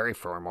stiff, very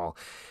formal.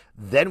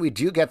 Then we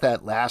do get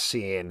that last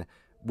scene,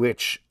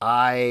 which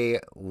I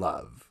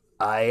love.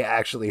 I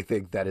actually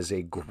think that is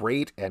a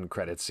great end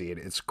credit scene.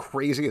 It's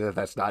crazy that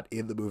that's not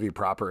in the movie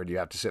proper and you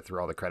have to sit through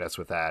all the credits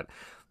with that.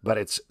 But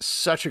it's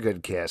such a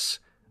good kiss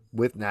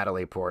with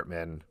Natalie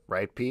Portman,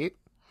 right, Pete?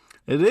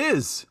 It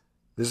is.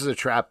 This is a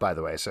trap, by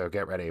the way, so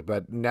get ready.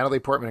 But Natalie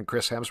Portman and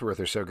Chris Hemsworth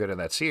are so good in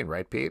that scene,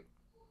 right, Pete?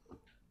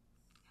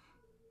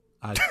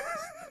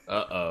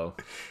 uh-oh.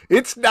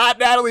 It's not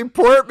Natalie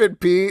Portman,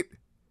 Pete.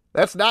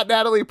 That's not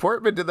Natalie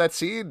Portman in that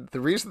scene. The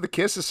reason the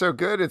kiss is so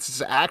good,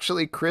 it's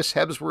actually Chris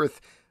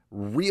Hemsworth's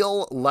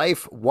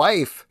real-life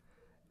wife,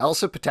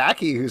 Elsa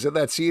Pataki, who's in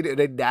that scene in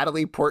a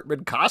Natalie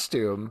Portman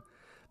costume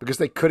because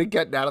they couldn't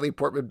get Natalie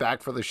Portman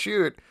back for the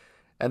shoot,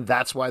 and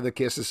that's why the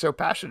kiss is so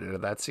passionate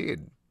in that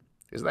scene.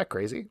 Isn't that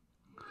crazy?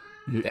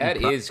 That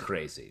is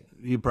crazy.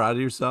 You proud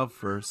of yourself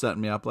for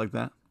setting me up like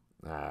that?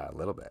 A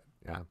little bit,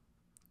 yeah.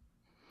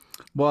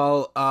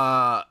 Well,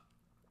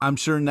 I'm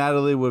sure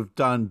Natalie would have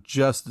done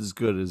just as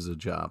good as the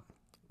job.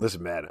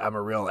 Listen, man, I'm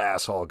a real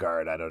asshole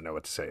guard. I don't know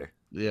what to say.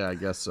 Yeah, I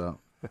guess so.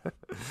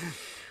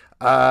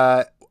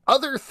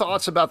 Other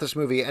thoughts about this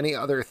movie? Any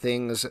other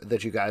things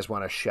that you guys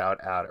want to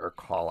shout out or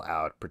call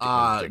out in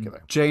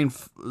particular? Jane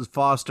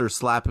Foster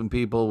slapping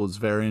people was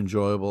very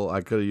enjoyable.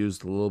 I could have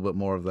used a little bit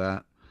more of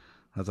that.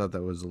 I thought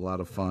that was a lot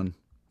of fun.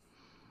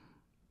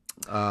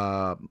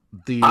 I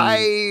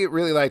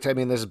really liked, I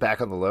mean, this is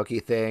back on the Loki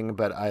thing,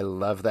 but I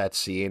love that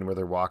scene where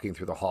they're walking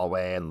through the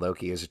hallway and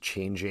Loki is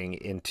changing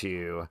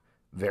into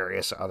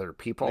various other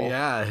people.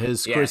 Yeah,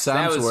 his Yes, Chris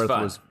that was Hemsworth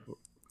fun. was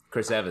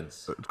Chris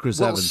Evans. Chris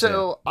Well, Evans.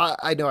 so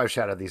I know I've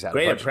shouted these out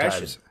Great a bunch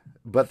impression. of times,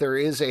 but there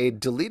is a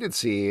deleted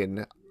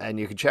scene, and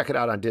you can check it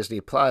out on Disney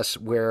Plus,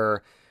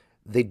 where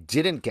They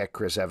didn't get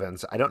Chris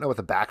Evans. I don't know what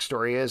the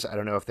backstory is. I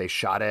don't know if they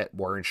shot it,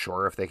 weren't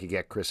sure if they could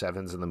get Chris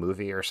Evans in the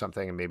movie or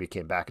something, and maybe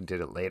came back and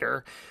did it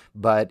later.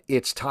 But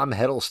it's Tom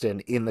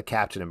Hiddleston in the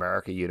Captain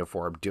America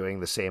uniform doing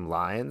the same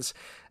lines.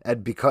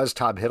 And because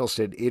Tom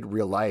Hiddleston in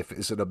real life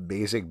is an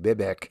amazing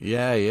mimic,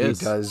 Yeah, he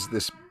is. he does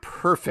this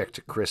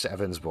perfect Chris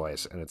Evans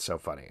voice, and it's so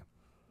funny.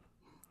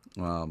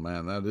 Oh,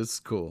 man, that is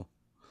cool.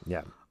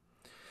 Yeah.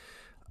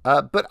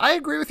 But I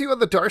agree with you on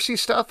the Darcy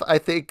stuff. I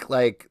think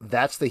like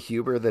that's the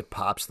humor that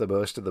pops the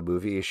most in the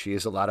movie. She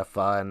is a lot of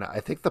fun.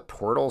 I think the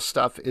portal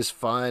stuff is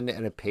fun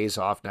and it pays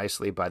off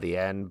nicely by the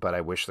end, but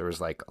I wish there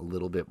was like a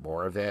little bit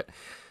more of it.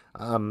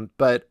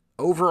 But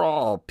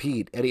overall,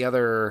 Pete, any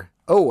other...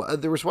 Oh,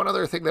 there was one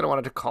other thing that I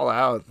wanted to call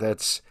out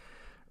that's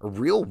a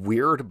real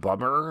weird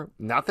bummer.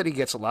 Not that he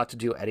gets a lot to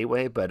do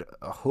anyway, but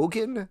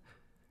Hogan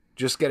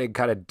just getting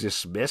kind of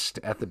dismissed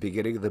at the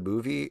beginning of the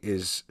movie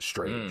is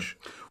strange.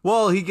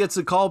 Well, he gets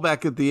a call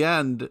back at the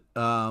end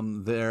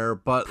there,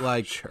 but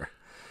like, Sure.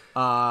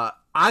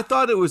 I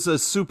thought it was a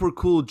super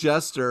cool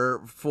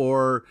gesture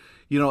for,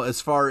 you know,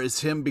 as far as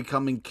him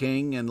becoming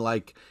king, and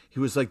like, he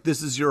was like,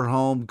 this is your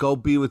home, go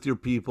be with your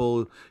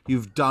people,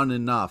 you've done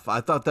enough. I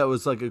thought that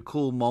was like a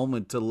cool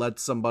moment to let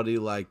somebody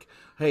like,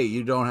 hey,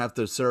 you don't have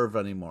to serve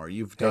anymore,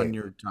 you've done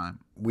your time.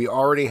 We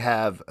already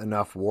have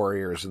enough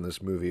warriors in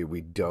this movie.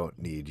 We don't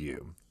need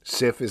you.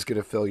 Sif is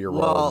going to fill your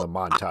role in the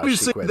montage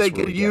obviously sequence. they where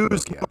could we get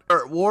use Loki.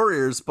 more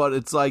warriors, but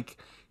it's like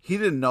he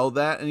didn't know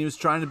that, and he was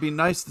trying to be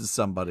nice to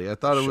somebody. I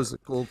thought it was a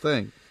cool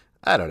thing.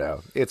 I don't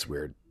know. It's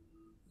weird.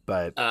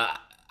 But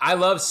I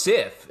love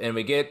Sif, and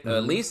we get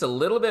at least a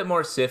little bit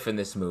more Sif in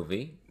this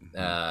movie.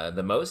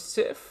 The most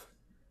Sif?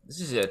 This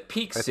is a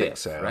peak I Sif, think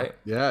so. right?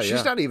 Yeah, she's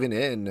yeah. not even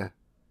in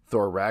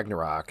Thor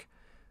Ragnarok,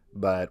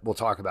 but we'll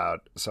talk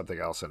about something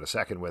else in a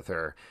second with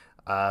her.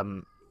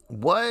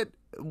 What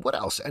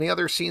else? Any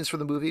other scenes from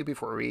the movie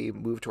before we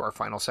move to our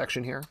final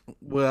section here?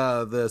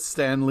 Well, the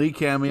Stan Lee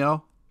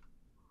cameo.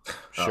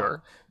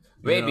 Sure.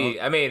 Maybe.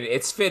 I mean,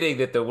 it's fitting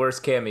that the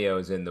worst cameo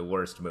is in the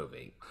worst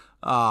movie.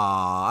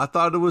 I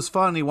thought it was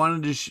fun. He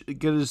wanted to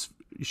get his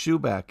shoe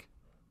back.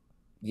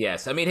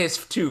 Yes, I mean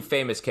his two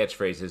famous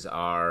catchphrases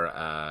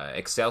are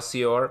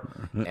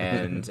 "Excelsior"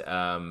 and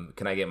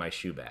 "Can I get my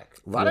shoe back?"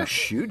 A lot of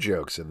shoe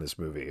jokes in this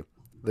movie.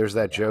 There's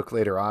that joke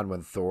later on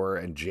when Thor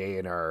and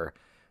Jane are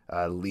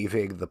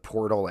leaving the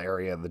portal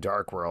area in the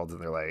Dark World,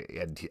 and they're like,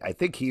 and I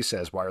think he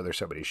says, "Why are there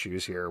so many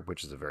shoes here?"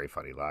 Which is a very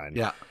funny line.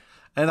 Yeah.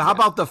 And how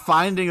about the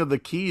finding of the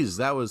keys?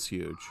 That was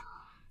huge.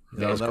 You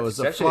know, that was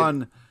a Especially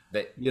fun,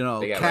 They you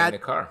know, got right in the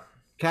car.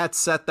 Kat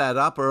set that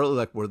up early.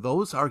 Like, were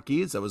those our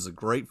keys? That was a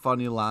great,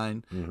 funny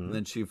line. And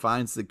then she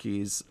finds the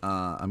keys.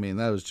 I mean,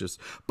 that was just.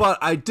 But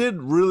I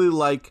did really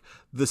like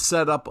the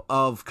setup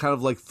of kind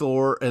of like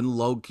Thor and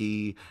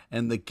Loki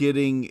and the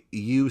getting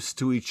used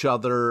to each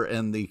other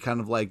and the kind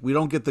of like, we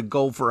don't get the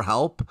go for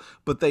help,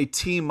 but they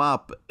team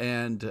up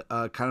and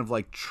kind of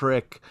like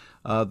trick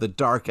the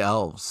dark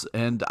elves.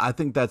 And I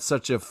think that's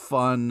such a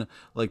fun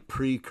like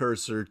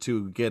precursor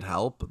to get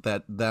help,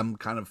 that them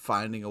kind of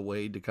finding a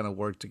way to kind of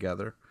work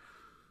together.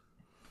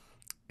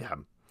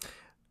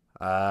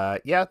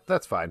 Yeah,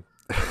 that's fine.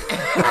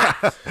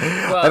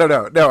 I don't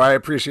know. No, I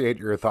appreciate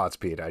your thoughts,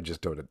 Pete. I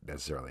just don't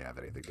necessarily have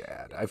anything to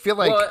add. I feel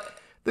like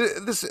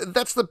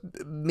that's the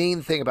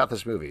main thing about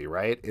this movie,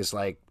 right? Is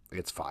like,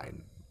 it's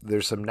fine.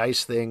 There's some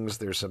nice things,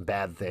 there's some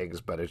bad things,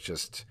 but it's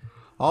just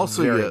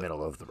Also, very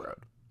middle of the road.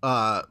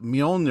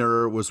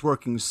 Mjolnir was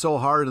working so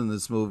hard in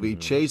this movie,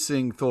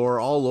 chasing Thor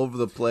all over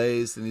the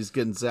place, and he's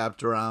getting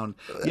zapped around.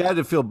 You had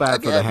to feel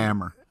bad for the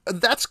hammer.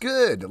 That's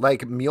good.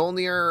 Like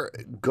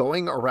Mjolnir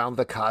going around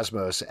the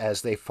cosmos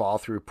as they fall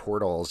through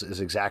portals is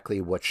exactly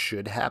what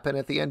should happen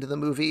at the end of the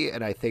movie,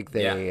 and I think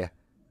they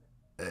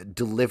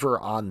deliver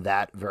on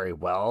that very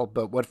well.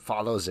 But what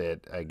follows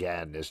it,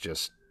 again, is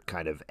just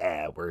kind of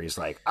where he's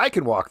like, I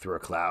can walk through a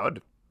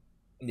cloud.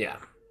 Yeah.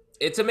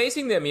 It's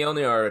amazing that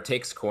Mjolnir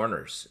takes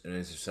corners, and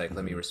it's just like,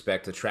 let me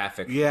respect the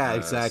traffic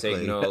Exactly.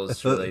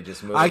 signals, really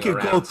just moving I could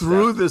around go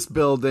through stuff. this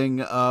building,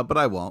 but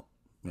I won't.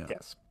 Yeah.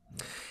 Yes.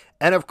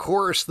 And of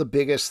course, the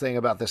biggest thing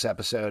about this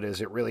episode is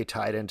it really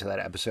tied into that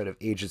episode of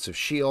Agents of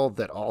S.H.I.E.L.D.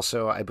 that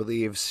also, I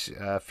believe,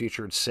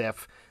 featured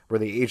Sif, where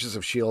the Agents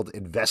of S.H.I.E.L.D.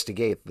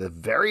 investigate the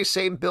very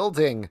same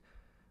building,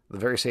 the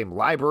very same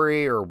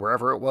library or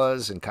wherever it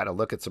was, and kind of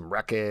look at some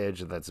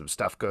wreckage, and then some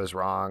stuff goes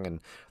wrong. And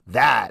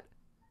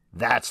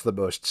that's the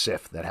most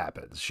Sif that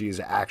happens. She's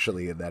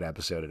actually in that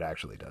episode and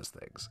actually does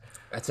things.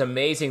 It's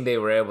amazing they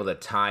were able to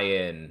tie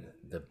in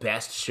the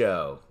best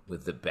show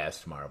with the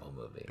best Marvel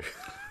movie.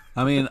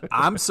 I mean,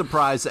 I'm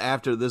surprised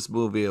after this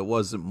movie it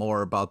wasn't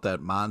more about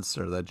that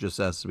monster that just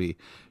has to be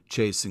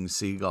chasing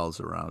seagulls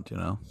around, you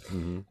know?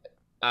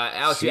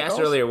 Alex, you asked Seagulls?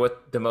 earlier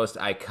what the most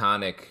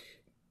iconic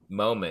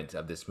moment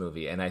of this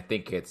movie, and I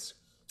think it's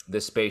the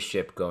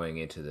spaceship going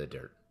into the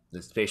dirt.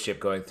 The spaceship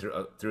going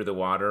through the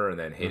water and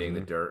then hitting the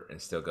dirt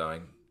and still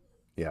going.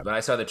 Yeah. When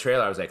I saw the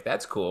trailer, I was like,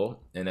 that's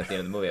cool. And at the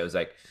end of the movie, I was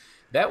like,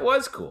 that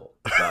was cool.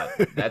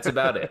 But that's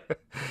about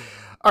it.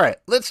 All right,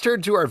 let's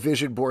turn to our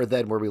vision board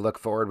then, where we look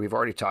forward. We've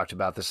already talked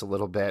about this a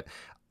little bit.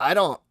 I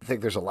don't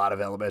think there's a lot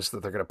of elements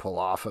that they're going to pull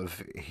off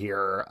of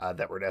here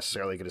that we're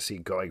necessarily going to see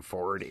going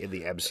forward in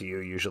the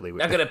MCU. Usually,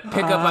 Not going to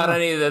pick up on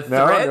any of the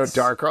no threads.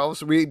 Dark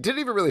Elves. We didn't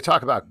even really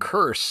talk about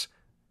Curse,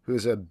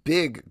 who's a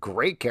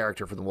great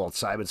character from the Walt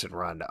Simonson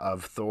run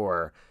of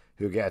Thor,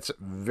 who gets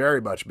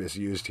very much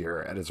misused here,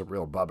 and is a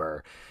real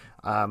bummer.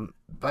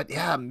 But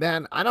yeah,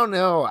 man, I don't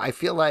know. I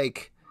feel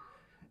like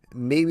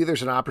maybe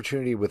there's an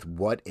opportunity with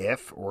What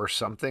If or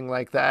something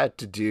like that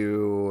to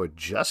do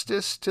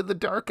justice to the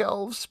Dark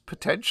Elves,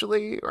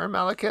 potentially, or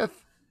Malekith.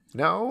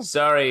 No?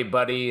 Sorry,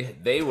 buddy.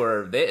 They're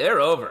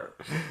over.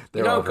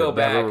 They're don't over. go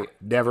back.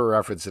 Never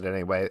reference it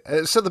anyway.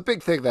 So the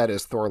big thing that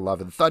is Thor Love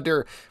and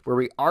Thunder, where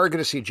we are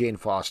going to see Jane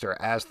Foster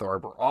as Thor.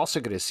 We're also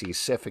going to see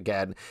Sif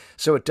again.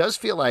 So it does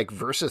feel like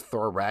versus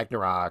Thor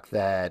Ragnarok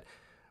that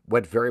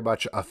went very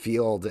much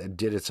afield and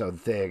did its own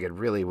thing and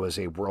really was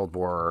a World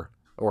War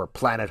or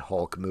Planet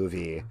Hulk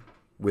movie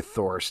with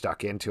Thor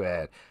stuck into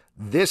it.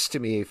 This to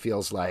me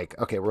feels like,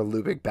 okay, we're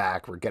looping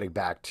back. We're getting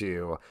back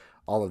to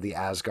all of the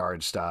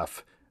Asgard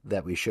stuff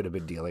that we should have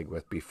been dealing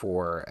with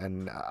before.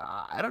 And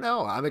I don't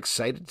know. I'm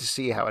excited to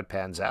see how it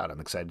pans out. I'm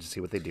excited to see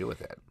what they do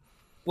with it.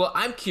 Well,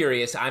 I'm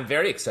curious. I'm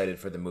very excited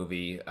for the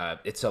movie.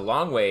 It's a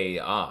long way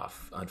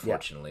off,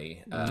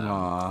 unfortunately.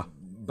 Aw.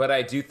 But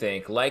I do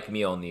think, like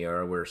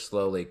Mjolnir, we're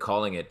slowly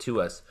calling it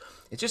to us.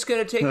 It's just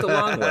going to take the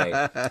long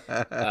way.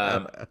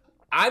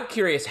 I'm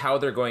curious how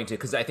they're going to,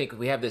 because I think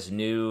we have this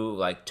new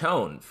like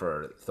tone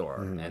for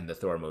Thor and the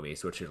Thor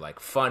movies, which are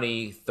like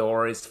funny.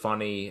 Thor is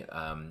funny,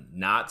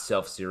 not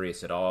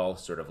self-serious at all.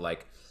 Sort of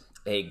like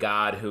a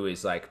god who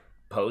is like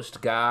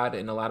post-god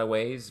in a lot of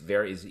ways.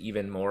 Is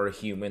even more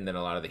human than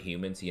a lot of the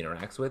humans he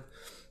interacts with.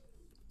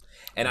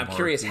 And I'm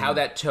curious how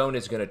that tone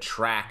is going to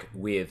track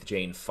with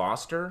Jane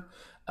Foster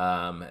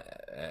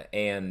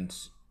and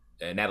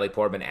Natalie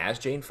Portman as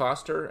Jane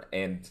Foster,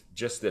 and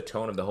just the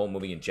tone of the whole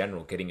movie in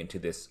general, getting into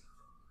this,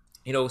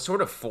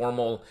 sort of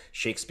formal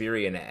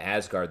Shakespearean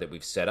Asgard that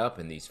we've set up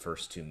in these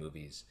first two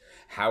movies.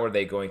 How are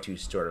they going to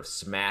sort of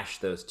smash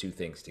those two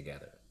things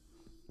together?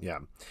 Yeah.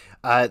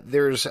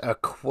 There's a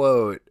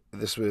quote.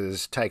 This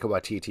was Taika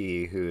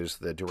Waititi, who's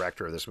the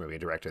director of this movie,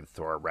 directed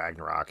Thor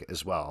Ragnarok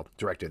as well,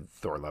 directed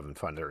Thor Love and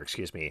Thunder,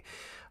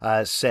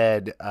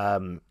 said,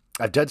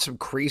 I've done some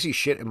crazy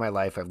shit in my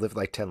life. I've lived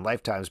like 10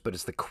 lifetimes, but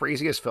it's the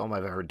craziest film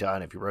I've ever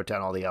done. If you wrote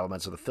down all the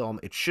elements of the film,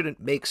 it shouldn't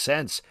make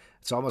sense.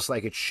 It's almost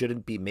like it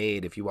shouldn't be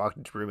made. If you walked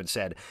into a room and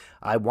said,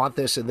 I want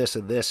this and this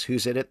and this,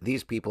 who's in it?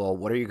 These people.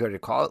 What are you going to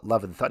call it?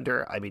 Love and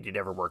Thunder? I mean, you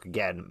never work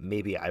again.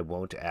 Maybe I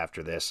won't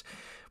after this,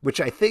 which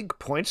I think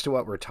points to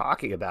what we're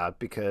talking about,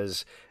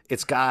 because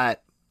it's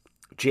got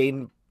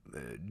Jane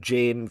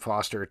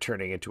Foster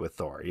turning into a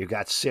Thor. You've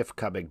got Sif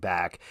coming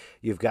back.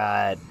 You've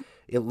got...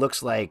 It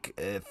looks like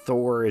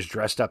Thor is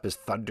dressed up as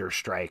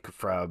Thunderstrike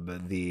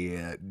from the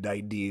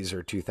 90s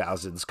or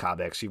 2000s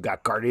comics. You've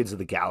got Guardians of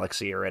the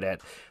Galaxy are in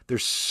it.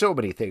 There's so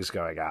many things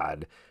going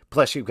on.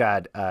 Plus, you've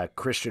got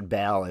Christian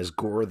Bale as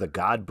Gore the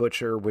God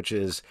Butcher, which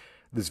is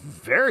this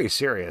very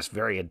serious,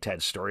 very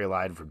intense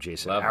storyline from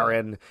Jason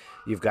Aaron.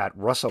 You've got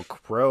Russell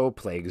Crowe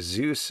playing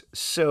Zeus.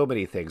 So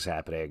many things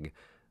happening.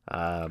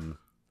 And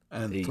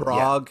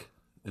Throg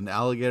and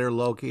Alligator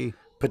Loki.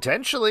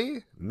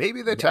 Potentially.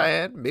 Maybe they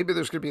tie in. Maybe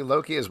there's going to be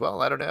Loki as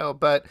well. I don't know.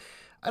 But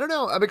I don't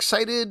know. I'm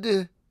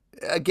excited.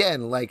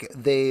 Again, like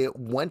they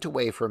went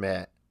away from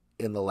it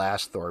in the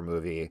last Thor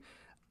movie.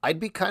 I'd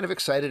be kind of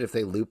excited if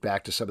they loop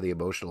back to some of the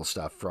emotional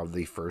stuff from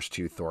the first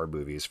two Thor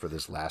movies for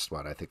this last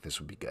one. I think this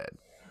would be good.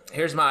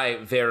 Here's my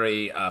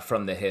very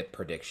from the hip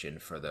prediction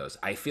for those.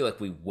 I feel like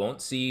we won't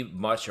see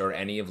much or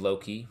any of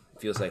Loki.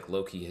 It feels like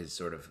Loki has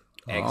sort of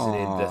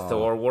exited the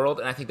Thor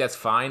world, and I think that's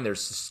fine.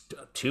 There's just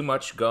too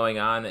much going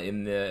on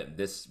in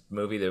this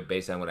movie that,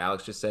 based on what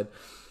Alex just said.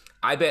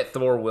 I bet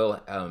Thor will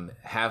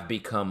have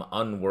become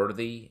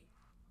unworthy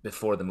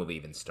before the movie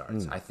even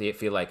starts. I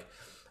feel like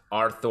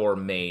our Thor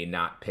may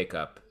not pick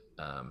up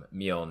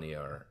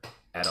Mjolnir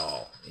at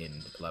all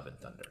in Love and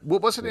Thunder.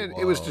 Well, wasn't it?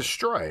 It was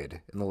destroyed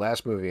in the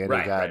last movie, and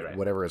he got right.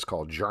 whatever it's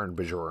called,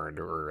 Jarnbjorn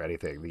or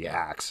anything, the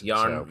axe.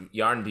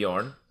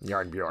 Yarnbjorn.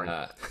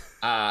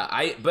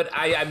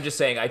 I'm just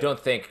saying, I don't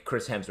think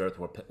Chris Hemsworth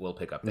will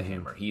pick up the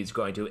hammer. He's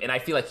going to, and I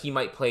feel like he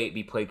might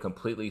be played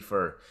completely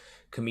for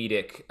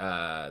comedic,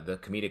 the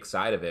comedic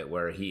side of it,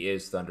 where he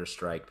is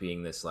Thunderstrike,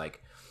 being this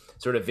like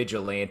sort of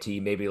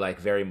vigilante, maybe like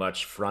very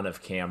much front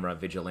of camera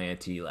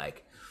vigilante,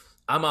 like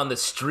I'm on the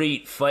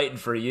street fighting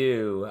for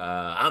you.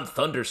 I'm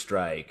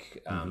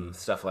Thunderstrike,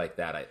 stuff like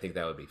that. I think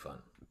that would be fun.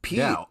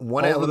 Pete,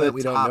 one element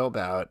we don't know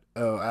about.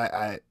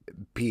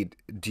 Pete,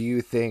 do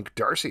you think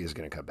Darcy is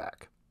going to come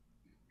back?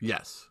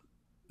 Yes,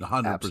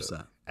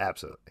 100%.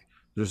 Absolutely.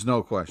 There's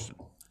no question.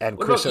 And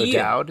Chris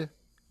O'Dowd.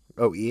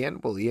 Oh, Ian?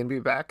 Will Ian be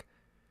back?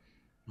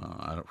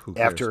 Who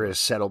cares? After his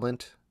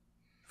settlement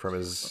from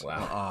his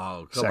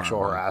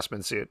sexual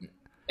harassment suit.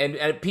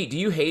 And Pete, do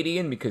you hate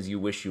Ian because you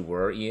wish you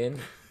were Ian?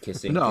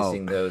 Kissing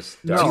those.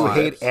 Do you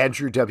hate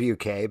Andrew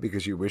WK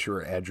because you wish you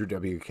were Andrew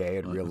WK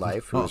in real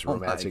life, who is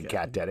romancing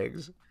Kat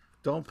Dennings?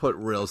 Don't put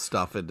real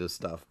stuff into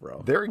stuff,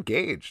 bro. They're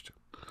engaged.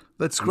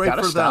 That's You great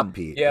gotta for stop, them.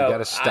 Pete. Yo, You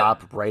gotta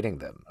stop writing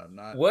them.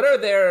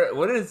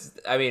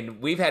 I mean,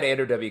 we've had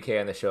Andrew WK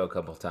on the show a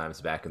couple times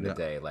back in the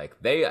day.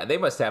 Like they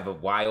must have a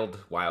wild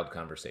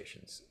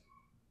conversations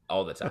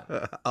all the time.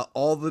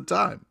 All the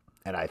time.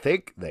 And I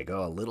think they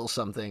go a little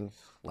something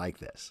like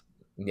this.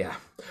 Yeah.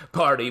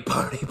 Party.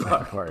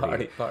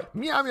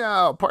 Meow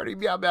meow, party,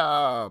 meow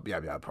meow, meow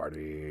meow,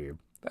 party.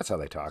 That's how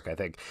they talk, I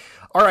think.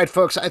 All right,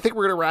 folks, I think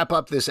we're going to wrap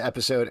up this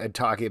episode and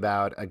talking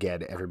about,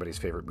 again, everybody's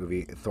favorite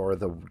movie, Thor: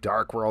 The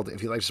Dark World.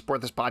 If you'd like to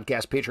support this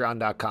podcast,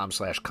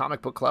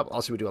 patreon.com/Comic Book Club.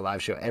 Also, we do a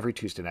live show every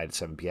Tuesday night at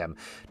 7 p.m.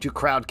 to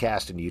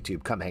Crowdcast and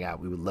YouTube. Come hang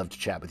out. We would love to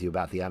chat with you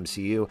about the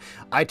MCU.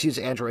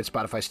 iTunes, Android,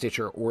 Spotify,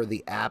 Stitcher, or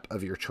the app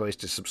of your choice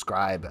to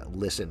subscribe,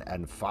 listen,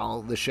 and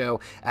follow the show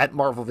at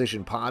Marvel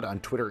Vision Pod on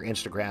Twitter,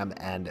 Instagram,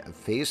 and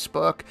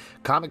Facebook.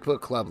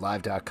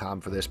 ComicBookClubLive.com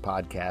for this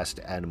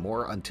podcast and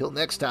more. Until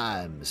next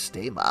time,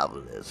 stay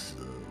marvelous.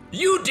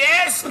 You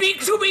dare speak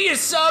to me as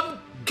some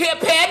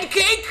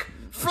pancake?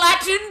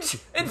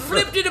 Flattened and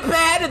flipped in a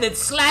pan and then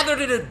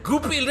slathered in a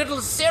goopy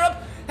little syrup?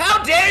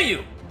 How dare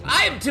you?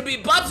 I am to be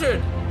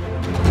buttered.